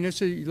 yeah, I mean, let's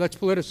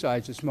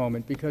politicize this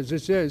moment, because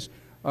this is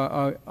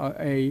one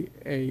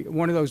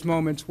of those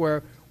moments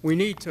where we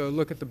need to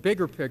look at the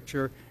bigger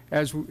picture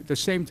at the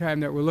same time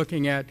that we're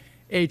looking at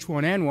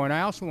H1N1.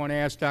 I also want to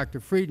ask Dr.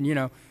 Frieden, you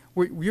know,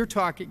 we're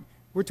talking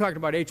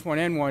about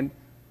H1N1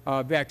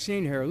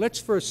 vaccine here. Let's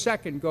for a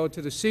second go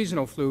to the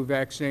seasonal flu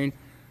vaccine.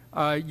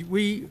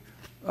 We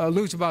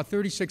lose about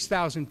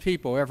 36,000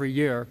 people every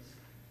year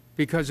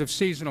because of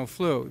seasonal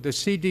flu. The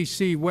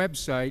CDC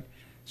website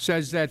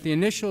says that the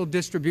initial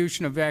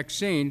distribution of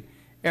vaccine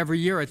every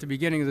year at the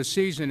beginning of the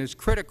season is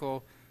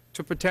critical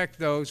to protect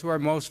those who are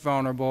most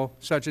vulnerable,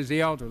 such as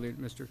the elderly,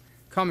 that Mr.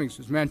 Cummings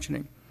was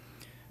mentioning.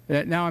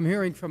 Now I'm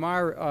hearing from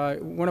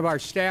one of our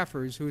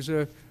staffers, who's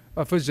a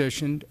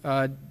physician,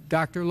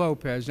 Dr.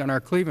 Lopez, in our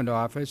Cleveland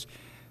office,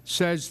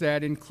 says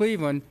that in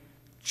Cleveland,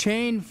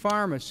 chain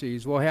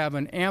pharmacies will have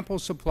an ample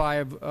supply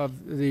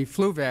of the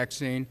flu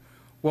vaccine,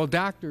 while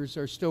doctors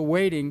are still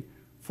waiting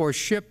for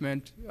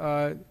shipment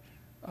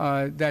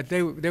that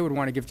they would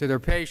want to give to their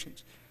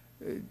patients.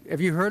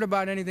 Have you heard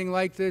about anything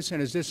like this,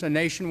 and is this a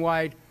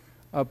nationwide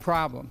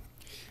problem?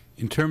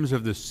 In terms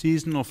of the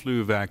seasonal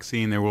flu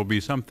vaccine, there will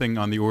be something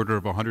on the order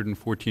of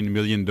 114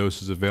 million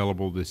doses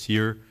available this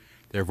year.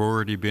 There have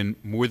already been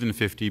more than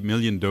 50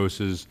 million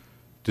doses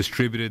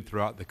distributed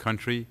throughout the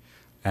country,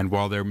 and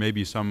while there may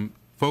be some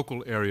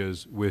focal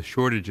areas with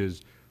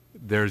shortages,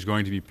 there's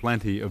going to be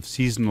plenty of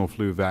seasonal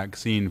flu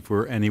vaccine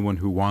for anyone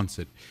who wants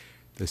it.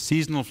 The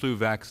seasonal flu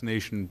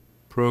vaccination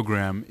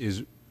program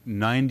is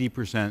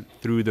 90%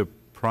 through the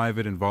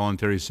private and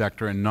voluntary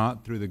sector and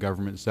not through the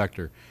government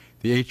sector.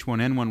 The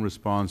H1N1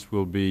 response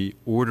will be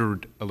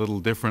ordered a little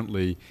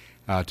differently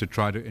to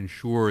try to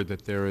ensure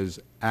that there is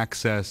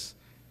access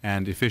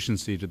and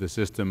efficiency to the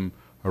system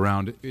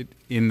around it.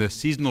 In the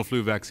seasonal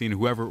flu vaccine,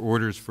 whoever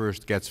orders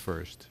first gets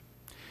first.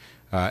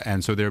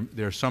 And so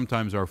there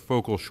sometimes are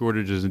focal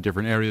shortages in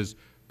different areas,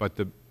 But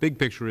the big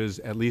picture is,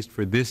 at least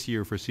for this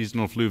year, for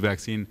seasonal flu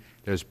vaccine,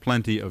 there's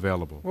plenty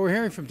available. Well, we're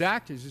hearing from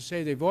doctors who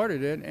say they've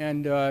ordered it,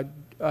 and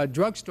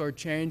drugstore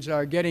chains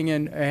are getting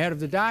in ahead of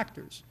the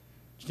doctors.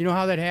 Do you know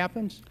how that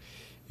happens?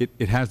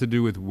 It has to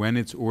do with when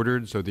it's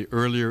ordered. So the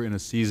earlier in a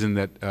season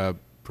that a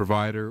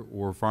provider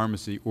or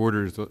pharmacy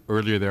orders, the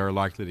earlier they are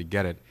likely to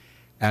get it.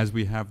 As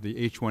we have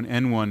the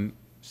H1N1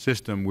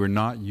 system, we're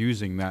not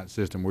using that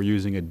system. We're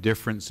using a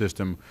different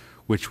system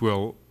which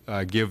will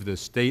give the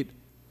state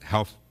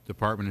health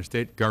department and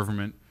state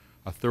government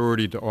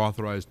authority to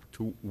authorize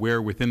to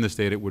where within the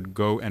state it would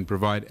go and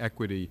provide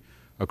equity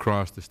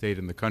across the state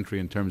and the country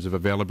in terms of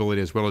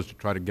availability, as well as to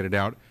try to get it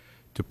out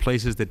to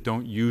places that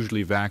don't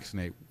usually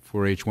vaccinate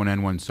for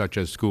H1N1, such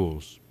as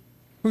schools.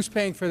 Who's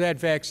paying for that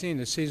vaccine,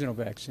 the seasonal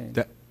vaccine?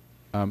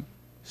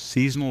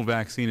 Seasonal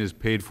vaccine is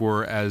paid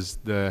for as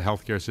the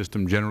healthcare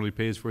system generally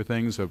pays for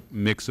things, a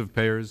mix of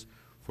payers.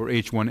 For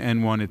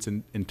H1N1, it's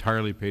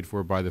entirely paid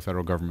for by the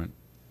Federal Government.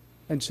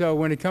 And so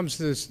when it comes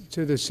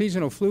to the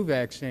seasonal flu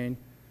vaccine,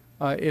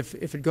 if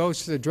it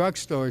goes to the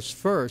drugstores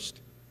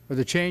first, or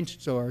the chain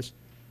stores,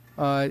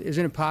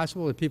 isn't it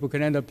possible that people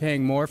could end up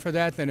paying more for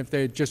that than if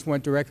they just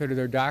went directly to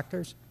their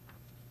doctors?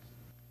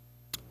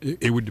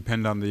 It would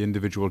depend on the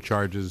individual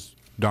charges,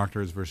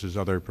 doctors versus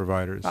other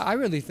providers. I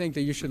really think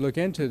that you should look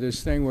into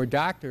this thing where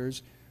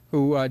doctors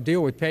who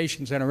deal with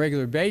patients on a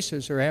regular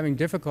basis are having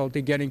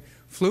difficulty getting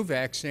flu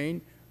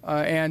vaccine,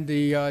 and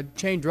the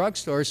chain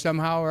drugstores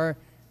somehow are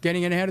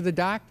getting in ahead of the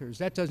doctors.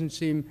 That doesn't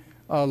seem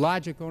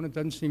logical, and it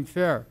doesn't seem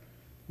fair.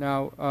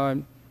 Now,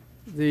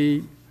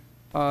 the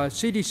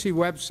CDC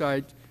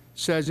website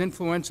says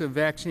influenza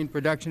vaccine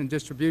production and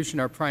distribution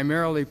are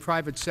primarily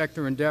private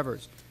sector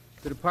endeavors.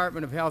 The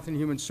Department of Health and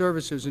Human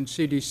Services and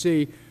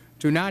CDC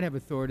do not have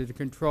authority to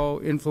control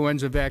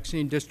influenza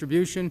vaccine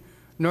distribution,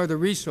 nor the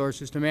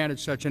resources to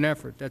manage such an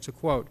effort. That's a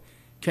quote.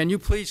 Can you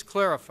please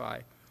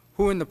clarify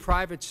who in the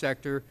private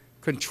sector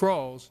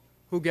controls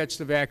who gets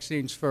the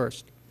vaccines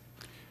first?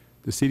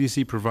 The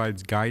CDC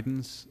provides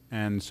guidance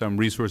and some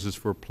resources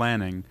for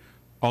planning.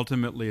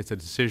 Ultimately, it's a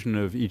decision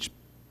of each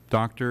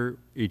doctor,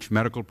 each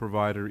medical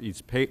provider,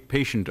 each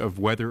patient of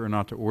whether or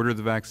not to order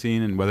the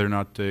vaccine and whether or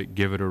not to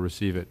give it or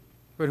receive it.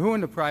 But who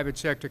in the private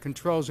sector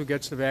controls who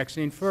gets the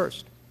vaccine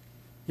first?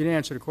 You didn't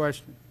answer the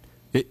question.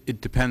 It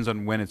depends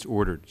on when it's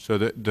ordered. So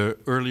the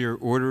earlier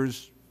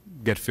orders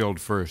get filled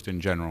first in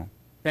general.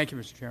 Thank you,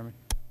 Mr. Chairman.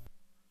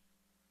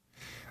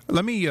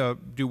 Let me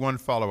do one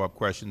follow-up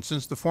question.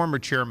 Since the former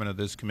chairman of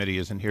this committee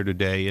isn't here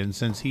today, and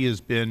since he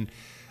has been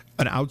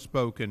an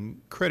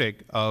outspoken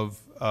critic of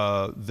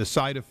the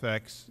side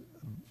effects,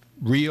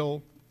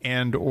 real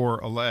and or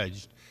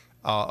alleged,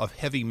 of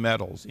heavy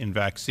metals in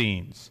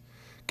vaccines,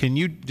 can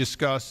you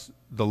discuss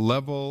the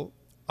level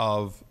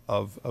of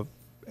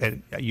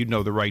you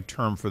know the right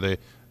term for the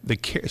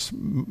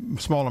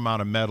small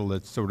amount of metal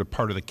that's sort of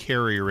part of the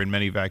carrier in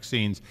many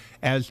vaccines,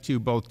 as to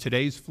both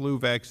today's flu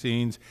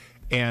vaccines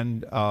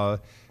and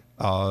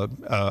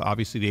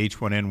obviously the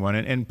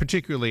H1N1, and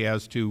particularly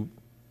as to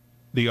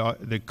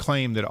the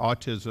claim that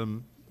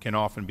autism can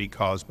often be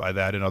caused by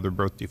that and other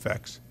birth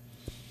defects?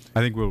 I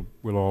think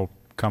we'll all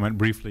comment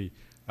briefly.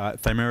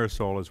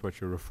 Thimerosal is what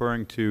you're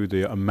referring to.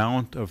 The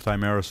amount of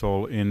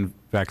thimerosal in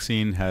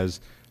vaccine has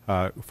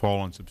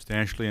fallen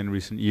substantially in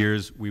recent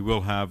years. We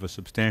will have a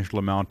substantial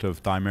amount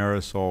of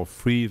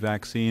thimerosal-free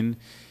vaccine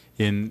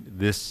in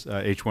this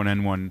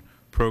H1N1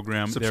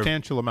 program.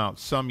 Substantial amount.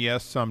 Some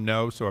yes, some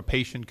no. So a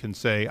patient can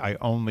say, I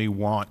only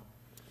want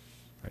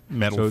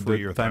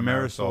metal-free or thimerosal-free.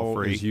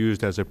 Thimerosal is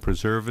used as a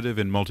preservative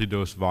in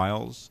multi-dose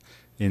vials.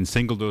 In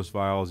single-dose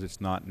vials,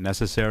 it's not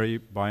necessary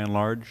by and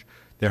large.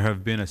 There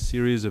have been a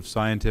series of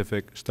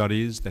scientific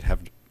studies that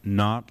have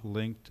not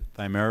linked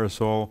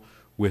thimerosal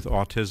with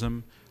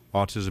autism.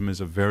 Autism is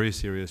a very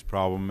serious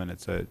problem, and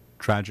it's a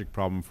tragic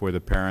problem for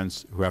the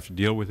parents who have to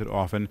deal with it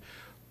often.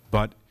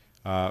 But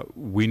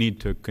we need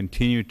to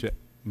continue to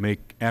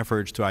make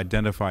efforts to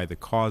identify the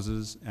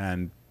causes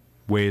and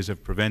ways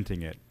of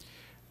preventing it.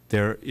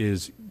 There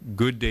is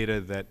good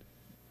data that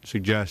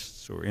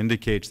suggests or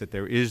indicates that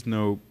there is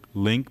no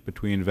link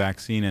between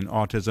vaccine and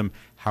autism.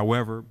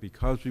 However,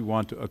 because we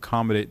want to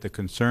accommodate the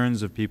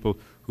concerns of people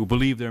who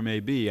believe there may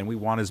be, and we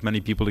want as many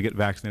people to get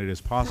vaccinated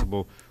as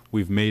possible,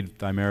 we've made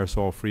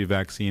thimerosal-free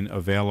vaccine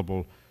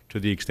available to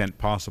the extent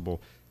possible.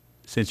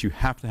 Since you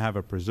have to have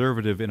a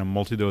preservative in a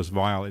multi-dose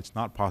vial, it's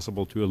not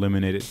possible to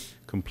eliminate it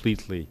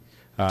completely.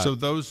 So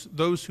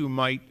those who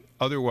might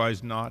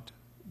otherwise not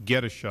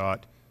get a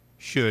shot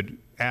should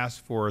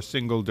ask for a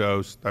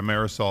single-dose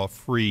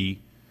thimerosal-free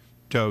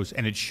dose,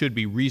 and it should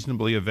be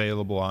reasonably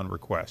available on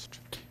request.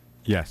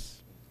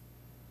 Yes.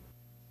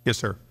 Yes,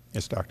 sir.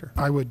 Yes, Doctor.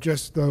 I would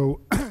just,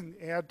 though,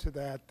 add to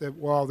that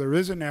while there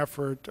is an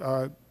effort,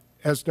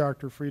 as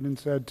Dr. Frieden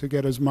said, to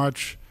get as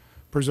much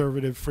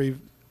preservative-free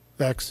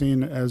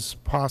vaccine as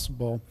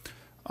possible,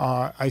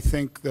 I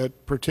think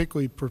that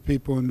particularly for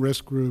people in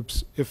risk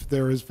groups, if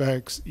there is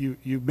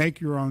you make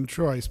your own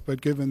choice,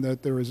 but given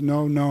that there is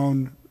no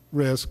known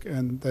risk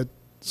and that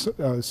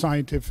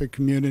scientific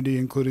community,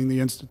 including the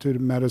Institute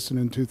of Medicine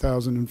in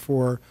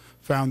 2004,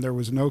 found there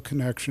was no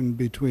connection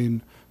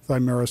between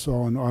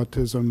thimerosal and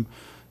autism,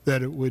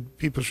 that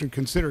people should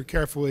consider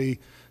carefully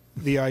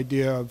the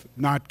idea of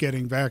not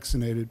getting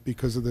vaccinated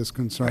because of this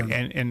concern.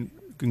 And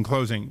in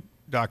closing,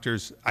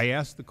 doctors, I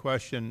asked the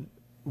question,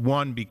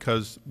 one,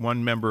 because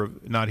one member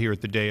not here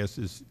at the dais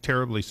is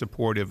terribly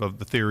supportive of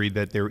the theory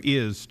that there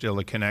is still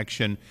a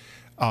connection,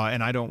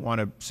 and I don't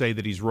want to say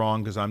that he's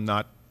wrong because I'm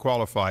not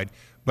qualified,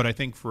 but I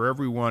think for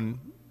everyone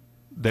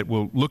that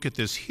will look at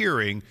this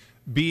hearing,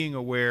 being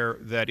aware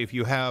that if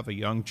you have a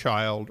young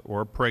child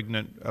or a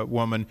pregnant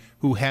woman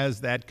who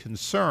has that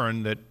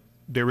concern, that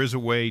there is a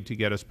way to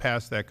get us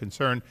past that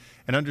concern,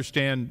 and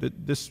understand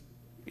that this,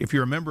 if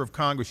you're a member of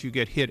Congress, you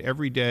get hit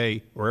every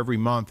day or every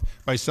month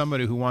by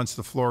somebody who wants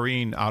the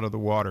fluorine out of the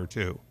water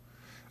too.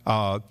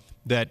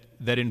 That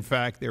in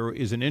fact there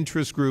is an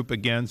interest group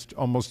against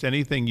almost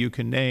anything you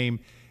can name,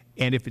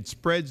 and if it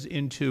spreads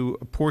into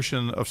a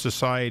portion of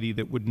society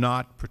that would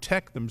not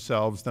protect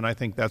themselves, then I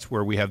think that's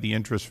where we have the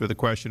interest for the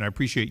question. I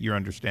appreciate your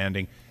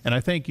understanding, and I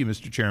thank you,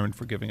 Mr. Chairman,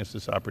 for giving us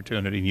this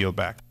opportunity, and yield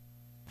back.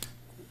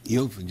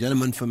 Yield for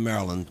gentleman from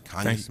Maryland,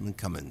 Congressman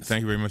Cummins.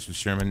 Thank you very much, Mr.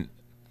 Chairman.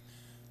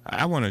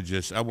 I want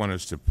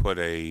us to put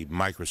a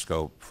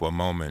microscope for a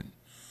moment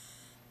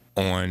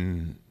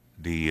on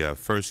the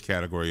first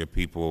category of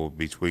people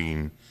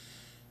between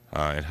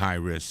at high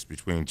risk,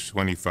 between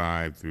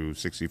 25 through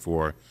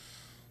 64,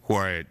 who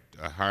are at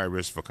high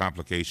risk for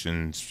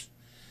complications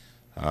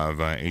of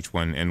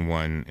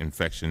H1N1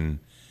 infection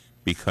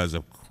because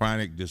of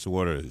chronic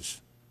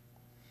disorders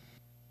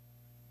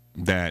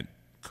that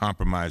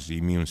compromise the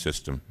immune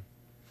system.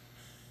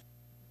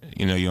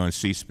 You know, you're on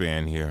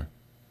C-SPAN here.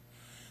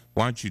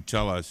 Why don't you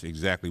tell us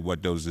exactly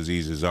what those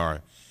diseases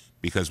are?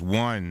 Because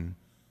one,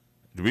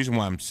 the reason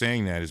why I'm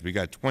saying that is we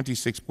got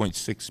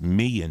 26.6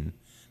 million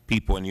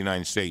people in the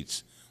United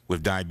States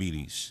with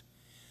diabetes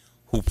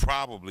who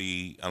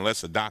probably,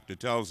 unless a doctor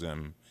tells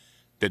them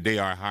that they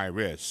are high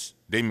risk,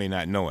 they may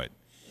not know it.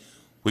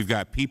 We've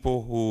got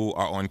people who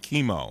are on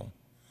chemo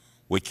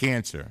with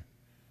cancer.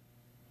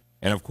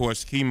 And of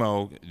course,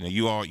 chemo,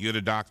 you're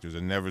the doctors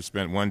and never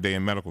spent one day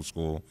in medical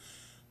school,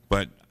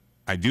 but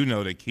I do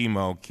know that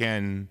chemo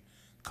can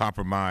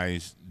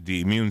compromise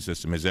the immune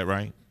system. Is that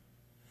right?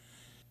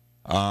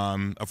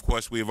 Of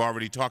course, we have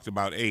already talked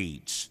about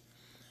AIDS.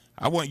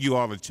 I want you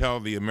all to tell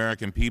the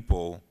American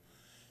people,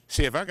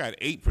 see, if I got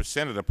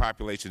 8% of the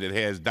population that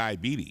has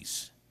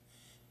diabetes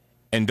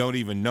and don't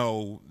even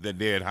know that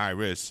they're at high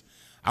risk,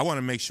 I want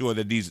to make sure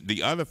that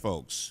the other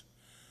folks,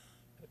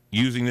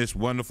 using this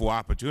wonderful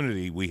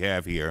opportunity we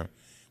have here,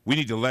 we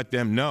need to let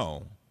them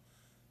know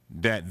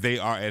that they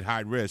are at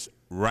high risk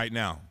right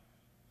now.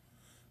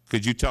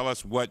 Could you tell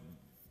us what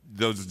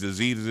those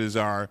diseases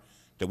are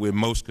that we're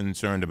most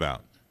concerned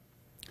about?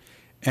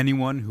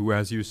 Anyone who,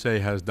 as you say,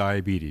 has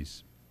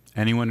diabetes,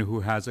 anyone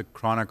who has a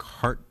chronic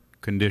heart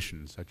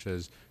condition, such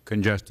as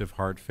congestive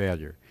heart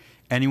failure,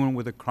 anyone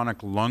with a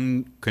chronic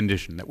lung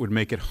condition that would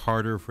make it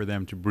harder for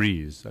them to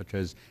breathe, such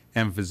as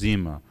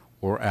emphysema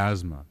or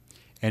asthma,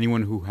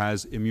 anyone who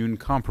has immune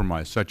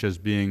compromise, such as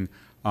being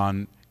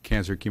on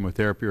cancer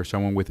chemotherapy or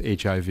someone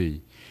with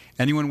HIV,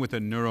 anyone with a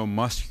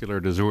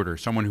neuromuscular disorder,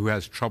 someone who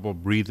has trouble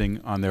breathing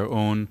on their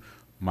own,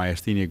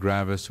 myasthenia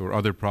gravis or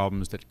other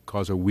problems that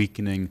cause a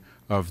weakening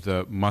of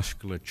the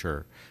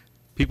musculature,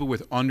 people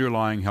with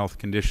underlying health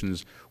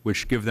conditions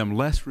which give them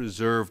less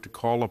reserve to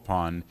call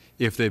upon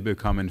if they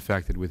become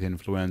infected with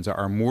influenza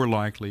are more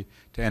likely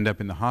to end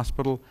up in the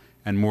hospital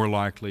and more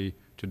likely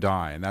to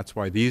die. And that's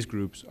why these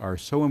groups are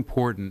so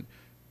important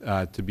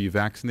to be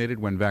vaccinated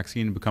when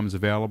vaccine becomes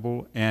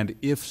available, and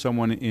if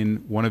someone in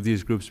one of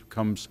these groups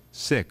becomes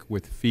sick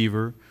with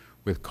fever,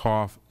 with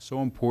cough, so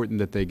important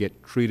that they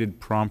get treated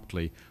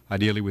promptly,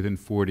 ideally within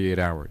 48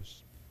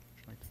 hours.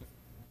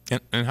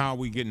 And how are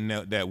we getting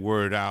that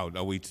word out?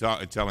 Are we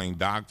telling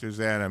doctors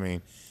that? I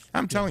mean,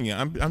 I'm telling you,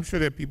 I'm sure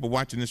there are people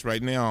watching this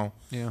right now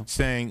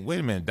saying, wait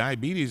a minute,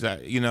 diabetes,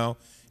 you know.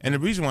 And the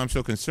reason why I'm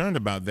so concerned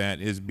about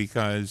that is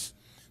because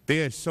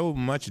there's so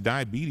much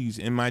diabetes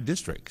in my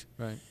district.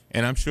 Right.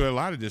 And I'm sure a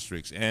lot of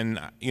districts. And,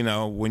 you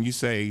know, when you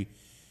say,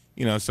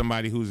 you know,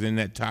 somebody who's in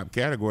that top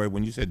category,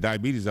 when you said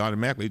diabetes,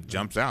 automatically it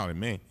jumps out at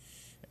me.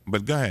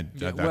 But go ahead,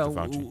 Dr.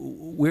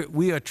 Fauci.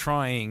 We are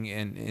trying,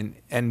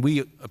 and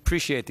we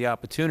appreciate the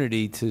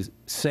opportunity to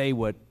say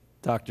what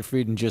Dr.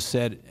 Frieden just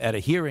said at a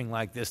hearing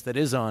like this that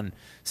is on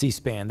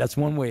C-SPAN. That's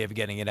one way of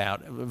getting it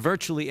out.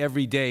 Virtually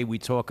every day we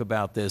talk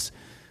about this.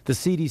 The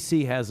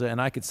CDC has, and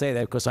I could say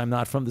that because I'm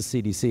not from the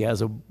CDC,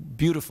 has a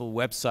beautiful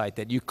website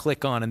that you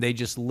click on and they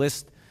just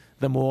list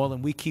them all,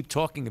 and we keep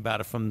talking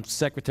about it, from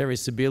Secretary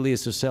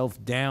Sebelius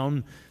herself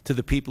down to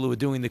the people who are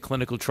doing the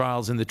clinical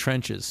trials in the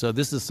trenches. So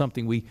this is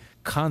something we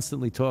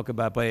constantly talk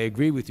about, but I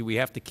agree with you. We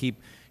have to keep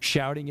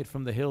shouting it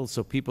from the hills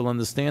so people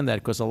understand that,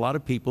 because a lot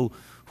of people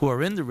who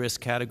are in the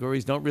risk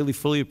categories don't really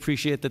fully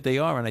appreciate that they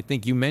are, and I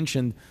think you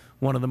mentioned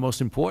one of the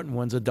most important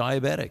ones are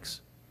diabetics.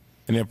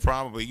 And they're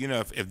probably, you know,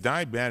 if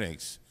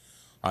diabetics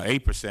are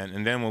 8%,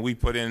 and then when we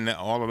put in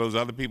all of those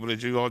other people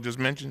that you all just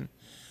mentioned,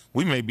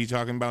 we may be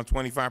talking about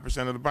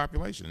 25% of the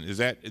population. Is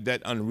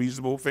that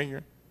unreasonable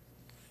figure?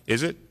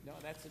 Is it? No,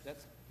 that's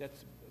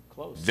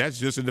close. That's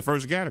just in the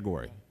first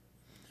category.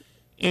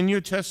 In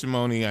your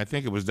testimony, I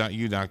think it was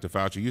you, Dr.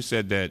 Fauci, you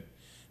said that,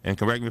 and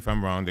correct me if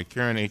I'm wrong, the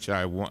current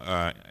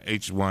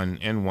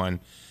H1N1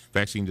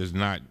 vaccine does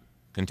not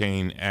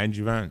contain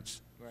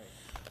adjuvants,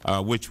 right,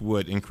 which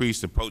would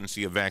increase the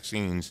potency of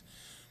vaccines,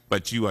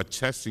 but you are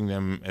testing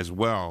them as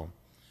well.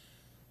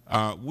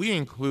 We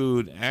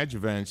include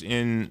adjuvants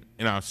in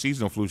our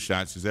seasonal flu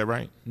shots, is that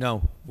right?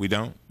 No. We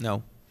don't?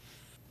 No.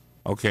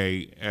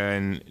 Okay,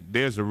 and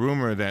there's a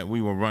rumor that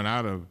we will run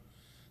out of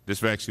this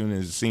vaccine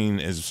as soon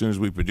as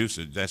we produce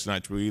it. That's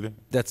not true either?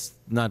 That's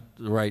not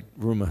the right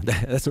rumor.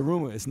 That's a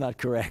rumor. It's not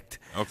correct.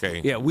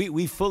 Okay. Yeah,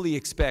 we fully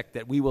expect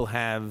that we will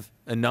have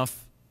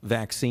enough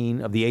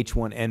vaccine of the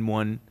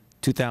H1N1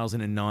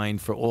 2009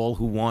 for all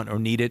who want or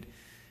need it,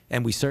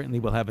 and we certainly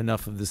will have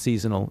enough of the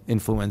seasonal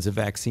influenza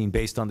vaccine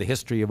based on the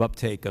history of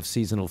uptake of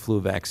seasonal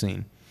flu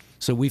vaccine.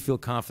 So we feel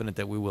confident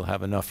that we will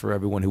have enough for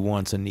everyone who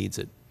wants and needs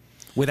it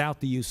without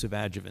the use of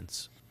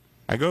adjuvants.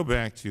 I go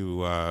back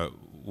to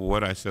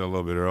what I said a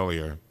little bit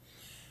earlier.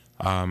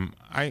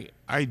 I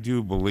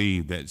do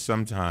believe that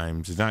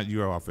sometimes, it's not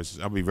your office,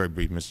 I'll be very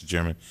brief, Mr.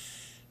 Chairman,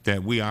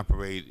 that we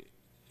operate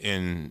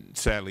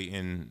sadly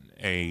in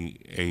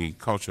a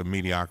culture of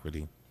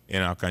mediocrity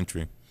in our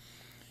country.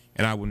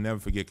 And I will never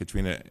forget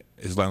Katrina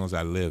as long as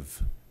I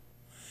live.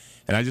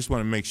 And I just want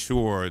to make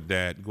sure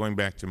that, going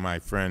back to my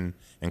friend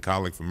and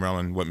colleague from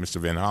Maryland, what Mr.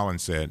 Van Hollen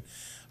said,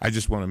 I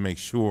just want to make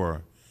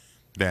sure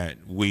that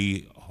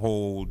we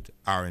hold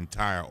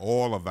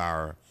all of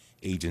our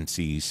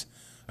agencies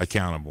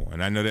accountable.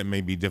 And I know that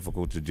may be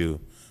difficult to do,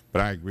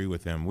 but I agree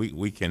with him.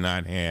 We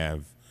cannot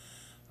have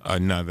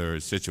another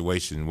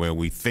situation where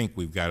we think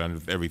we've got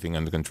everything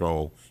under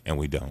control and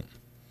we don't.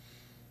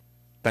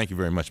 Thank you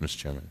very much, Mr.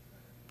 Chairman.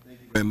 Thank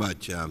you very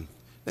much.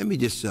 Let me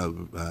just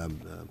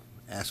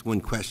ask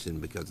one question,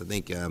 because I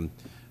think,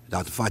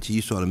 Dr. Fauci,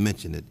 you sort of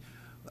mentioned it.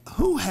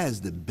 Who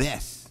has the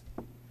best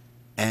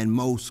and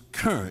most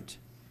current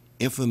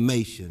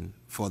information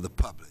for the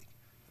public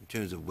in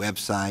terms of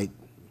website,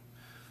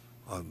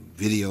 or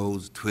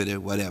videos, Twitter,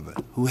 whatever?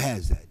 Who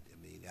has that? I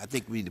mean, I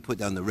think we need to put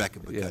that on the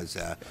record, because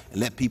and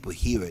let people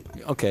hear it.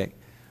 Okay.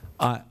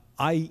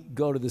 I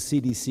go to the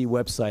CDC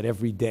website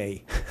every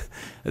day.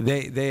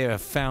 They are a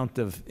fount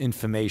of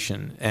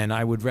information, and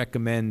I would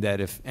recommend that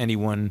if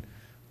anyone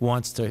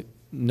wants to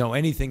know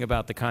anything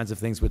about the kinds of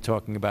things we're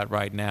talking about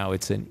right now,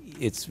 it's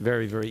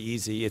very, very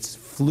easy. It's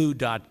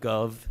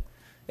flu.gov,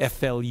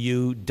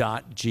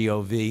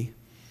 flu.gov.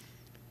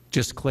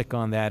 Just click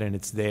on that and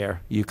it's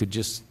there. You could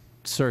just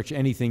search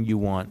anything you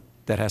want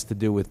that has to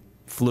do with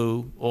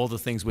flu, all the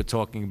things we're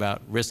talking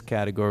about, risk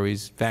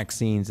categories,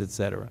 vaccines,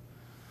 etc.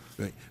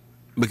 Right.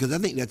 Because I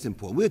think that's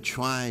important. We're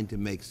trying to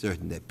make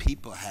certain that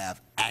people have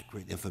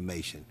accurate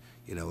information,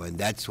 you know, and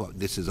that's what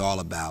this is all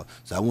about.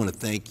 So I want to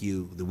thank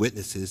you, the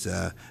witnesses,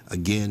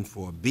 again,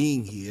 for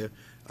being here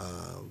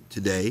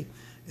today.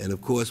 And,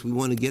 of course, we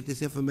want to get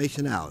this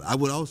information out. I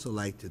would also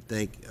like to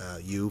thank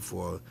you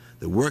for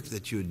the work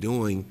that you're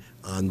doing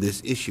on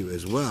this issue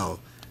as well.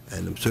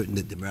 And I'm certain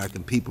that the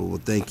American people will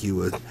thank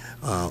you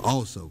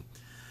also.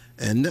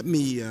 And let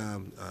me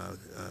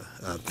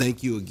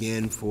thank you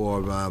again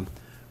for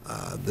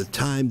the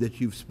time that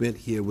you've spent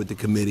here with the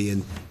committee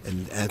and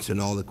answering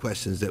all the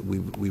questions that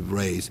we've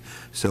raised.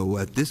 So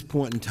at this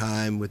point in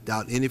time,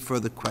 without any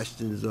further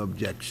questions or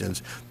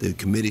objections, the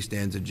committee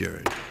stands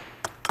adjourned.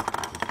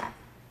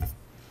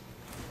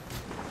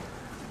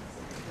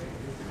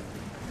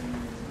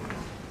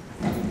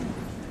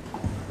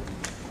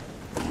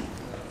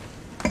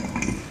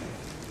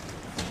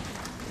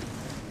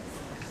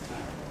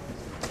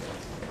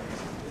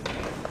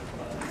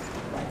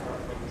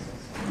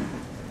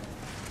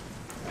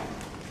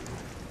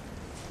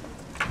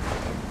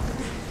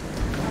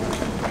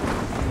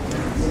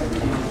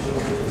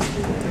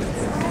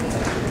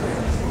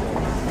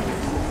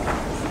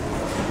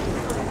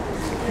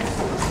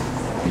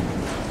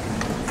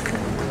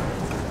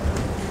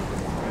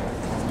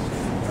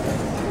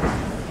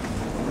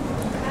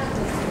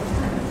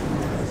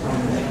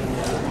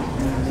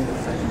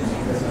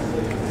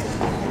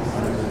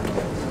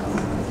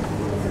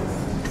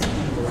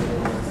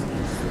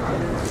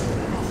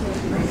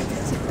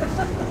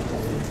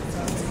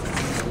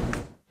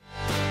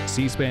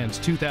 C-SPAN's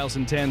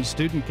 2010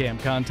 Student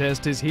Camp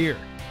Contest is here.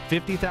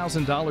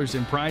 $50,000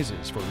 in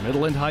prizes for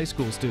middle and high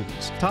school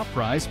students. Top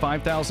prize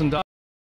 $5,000.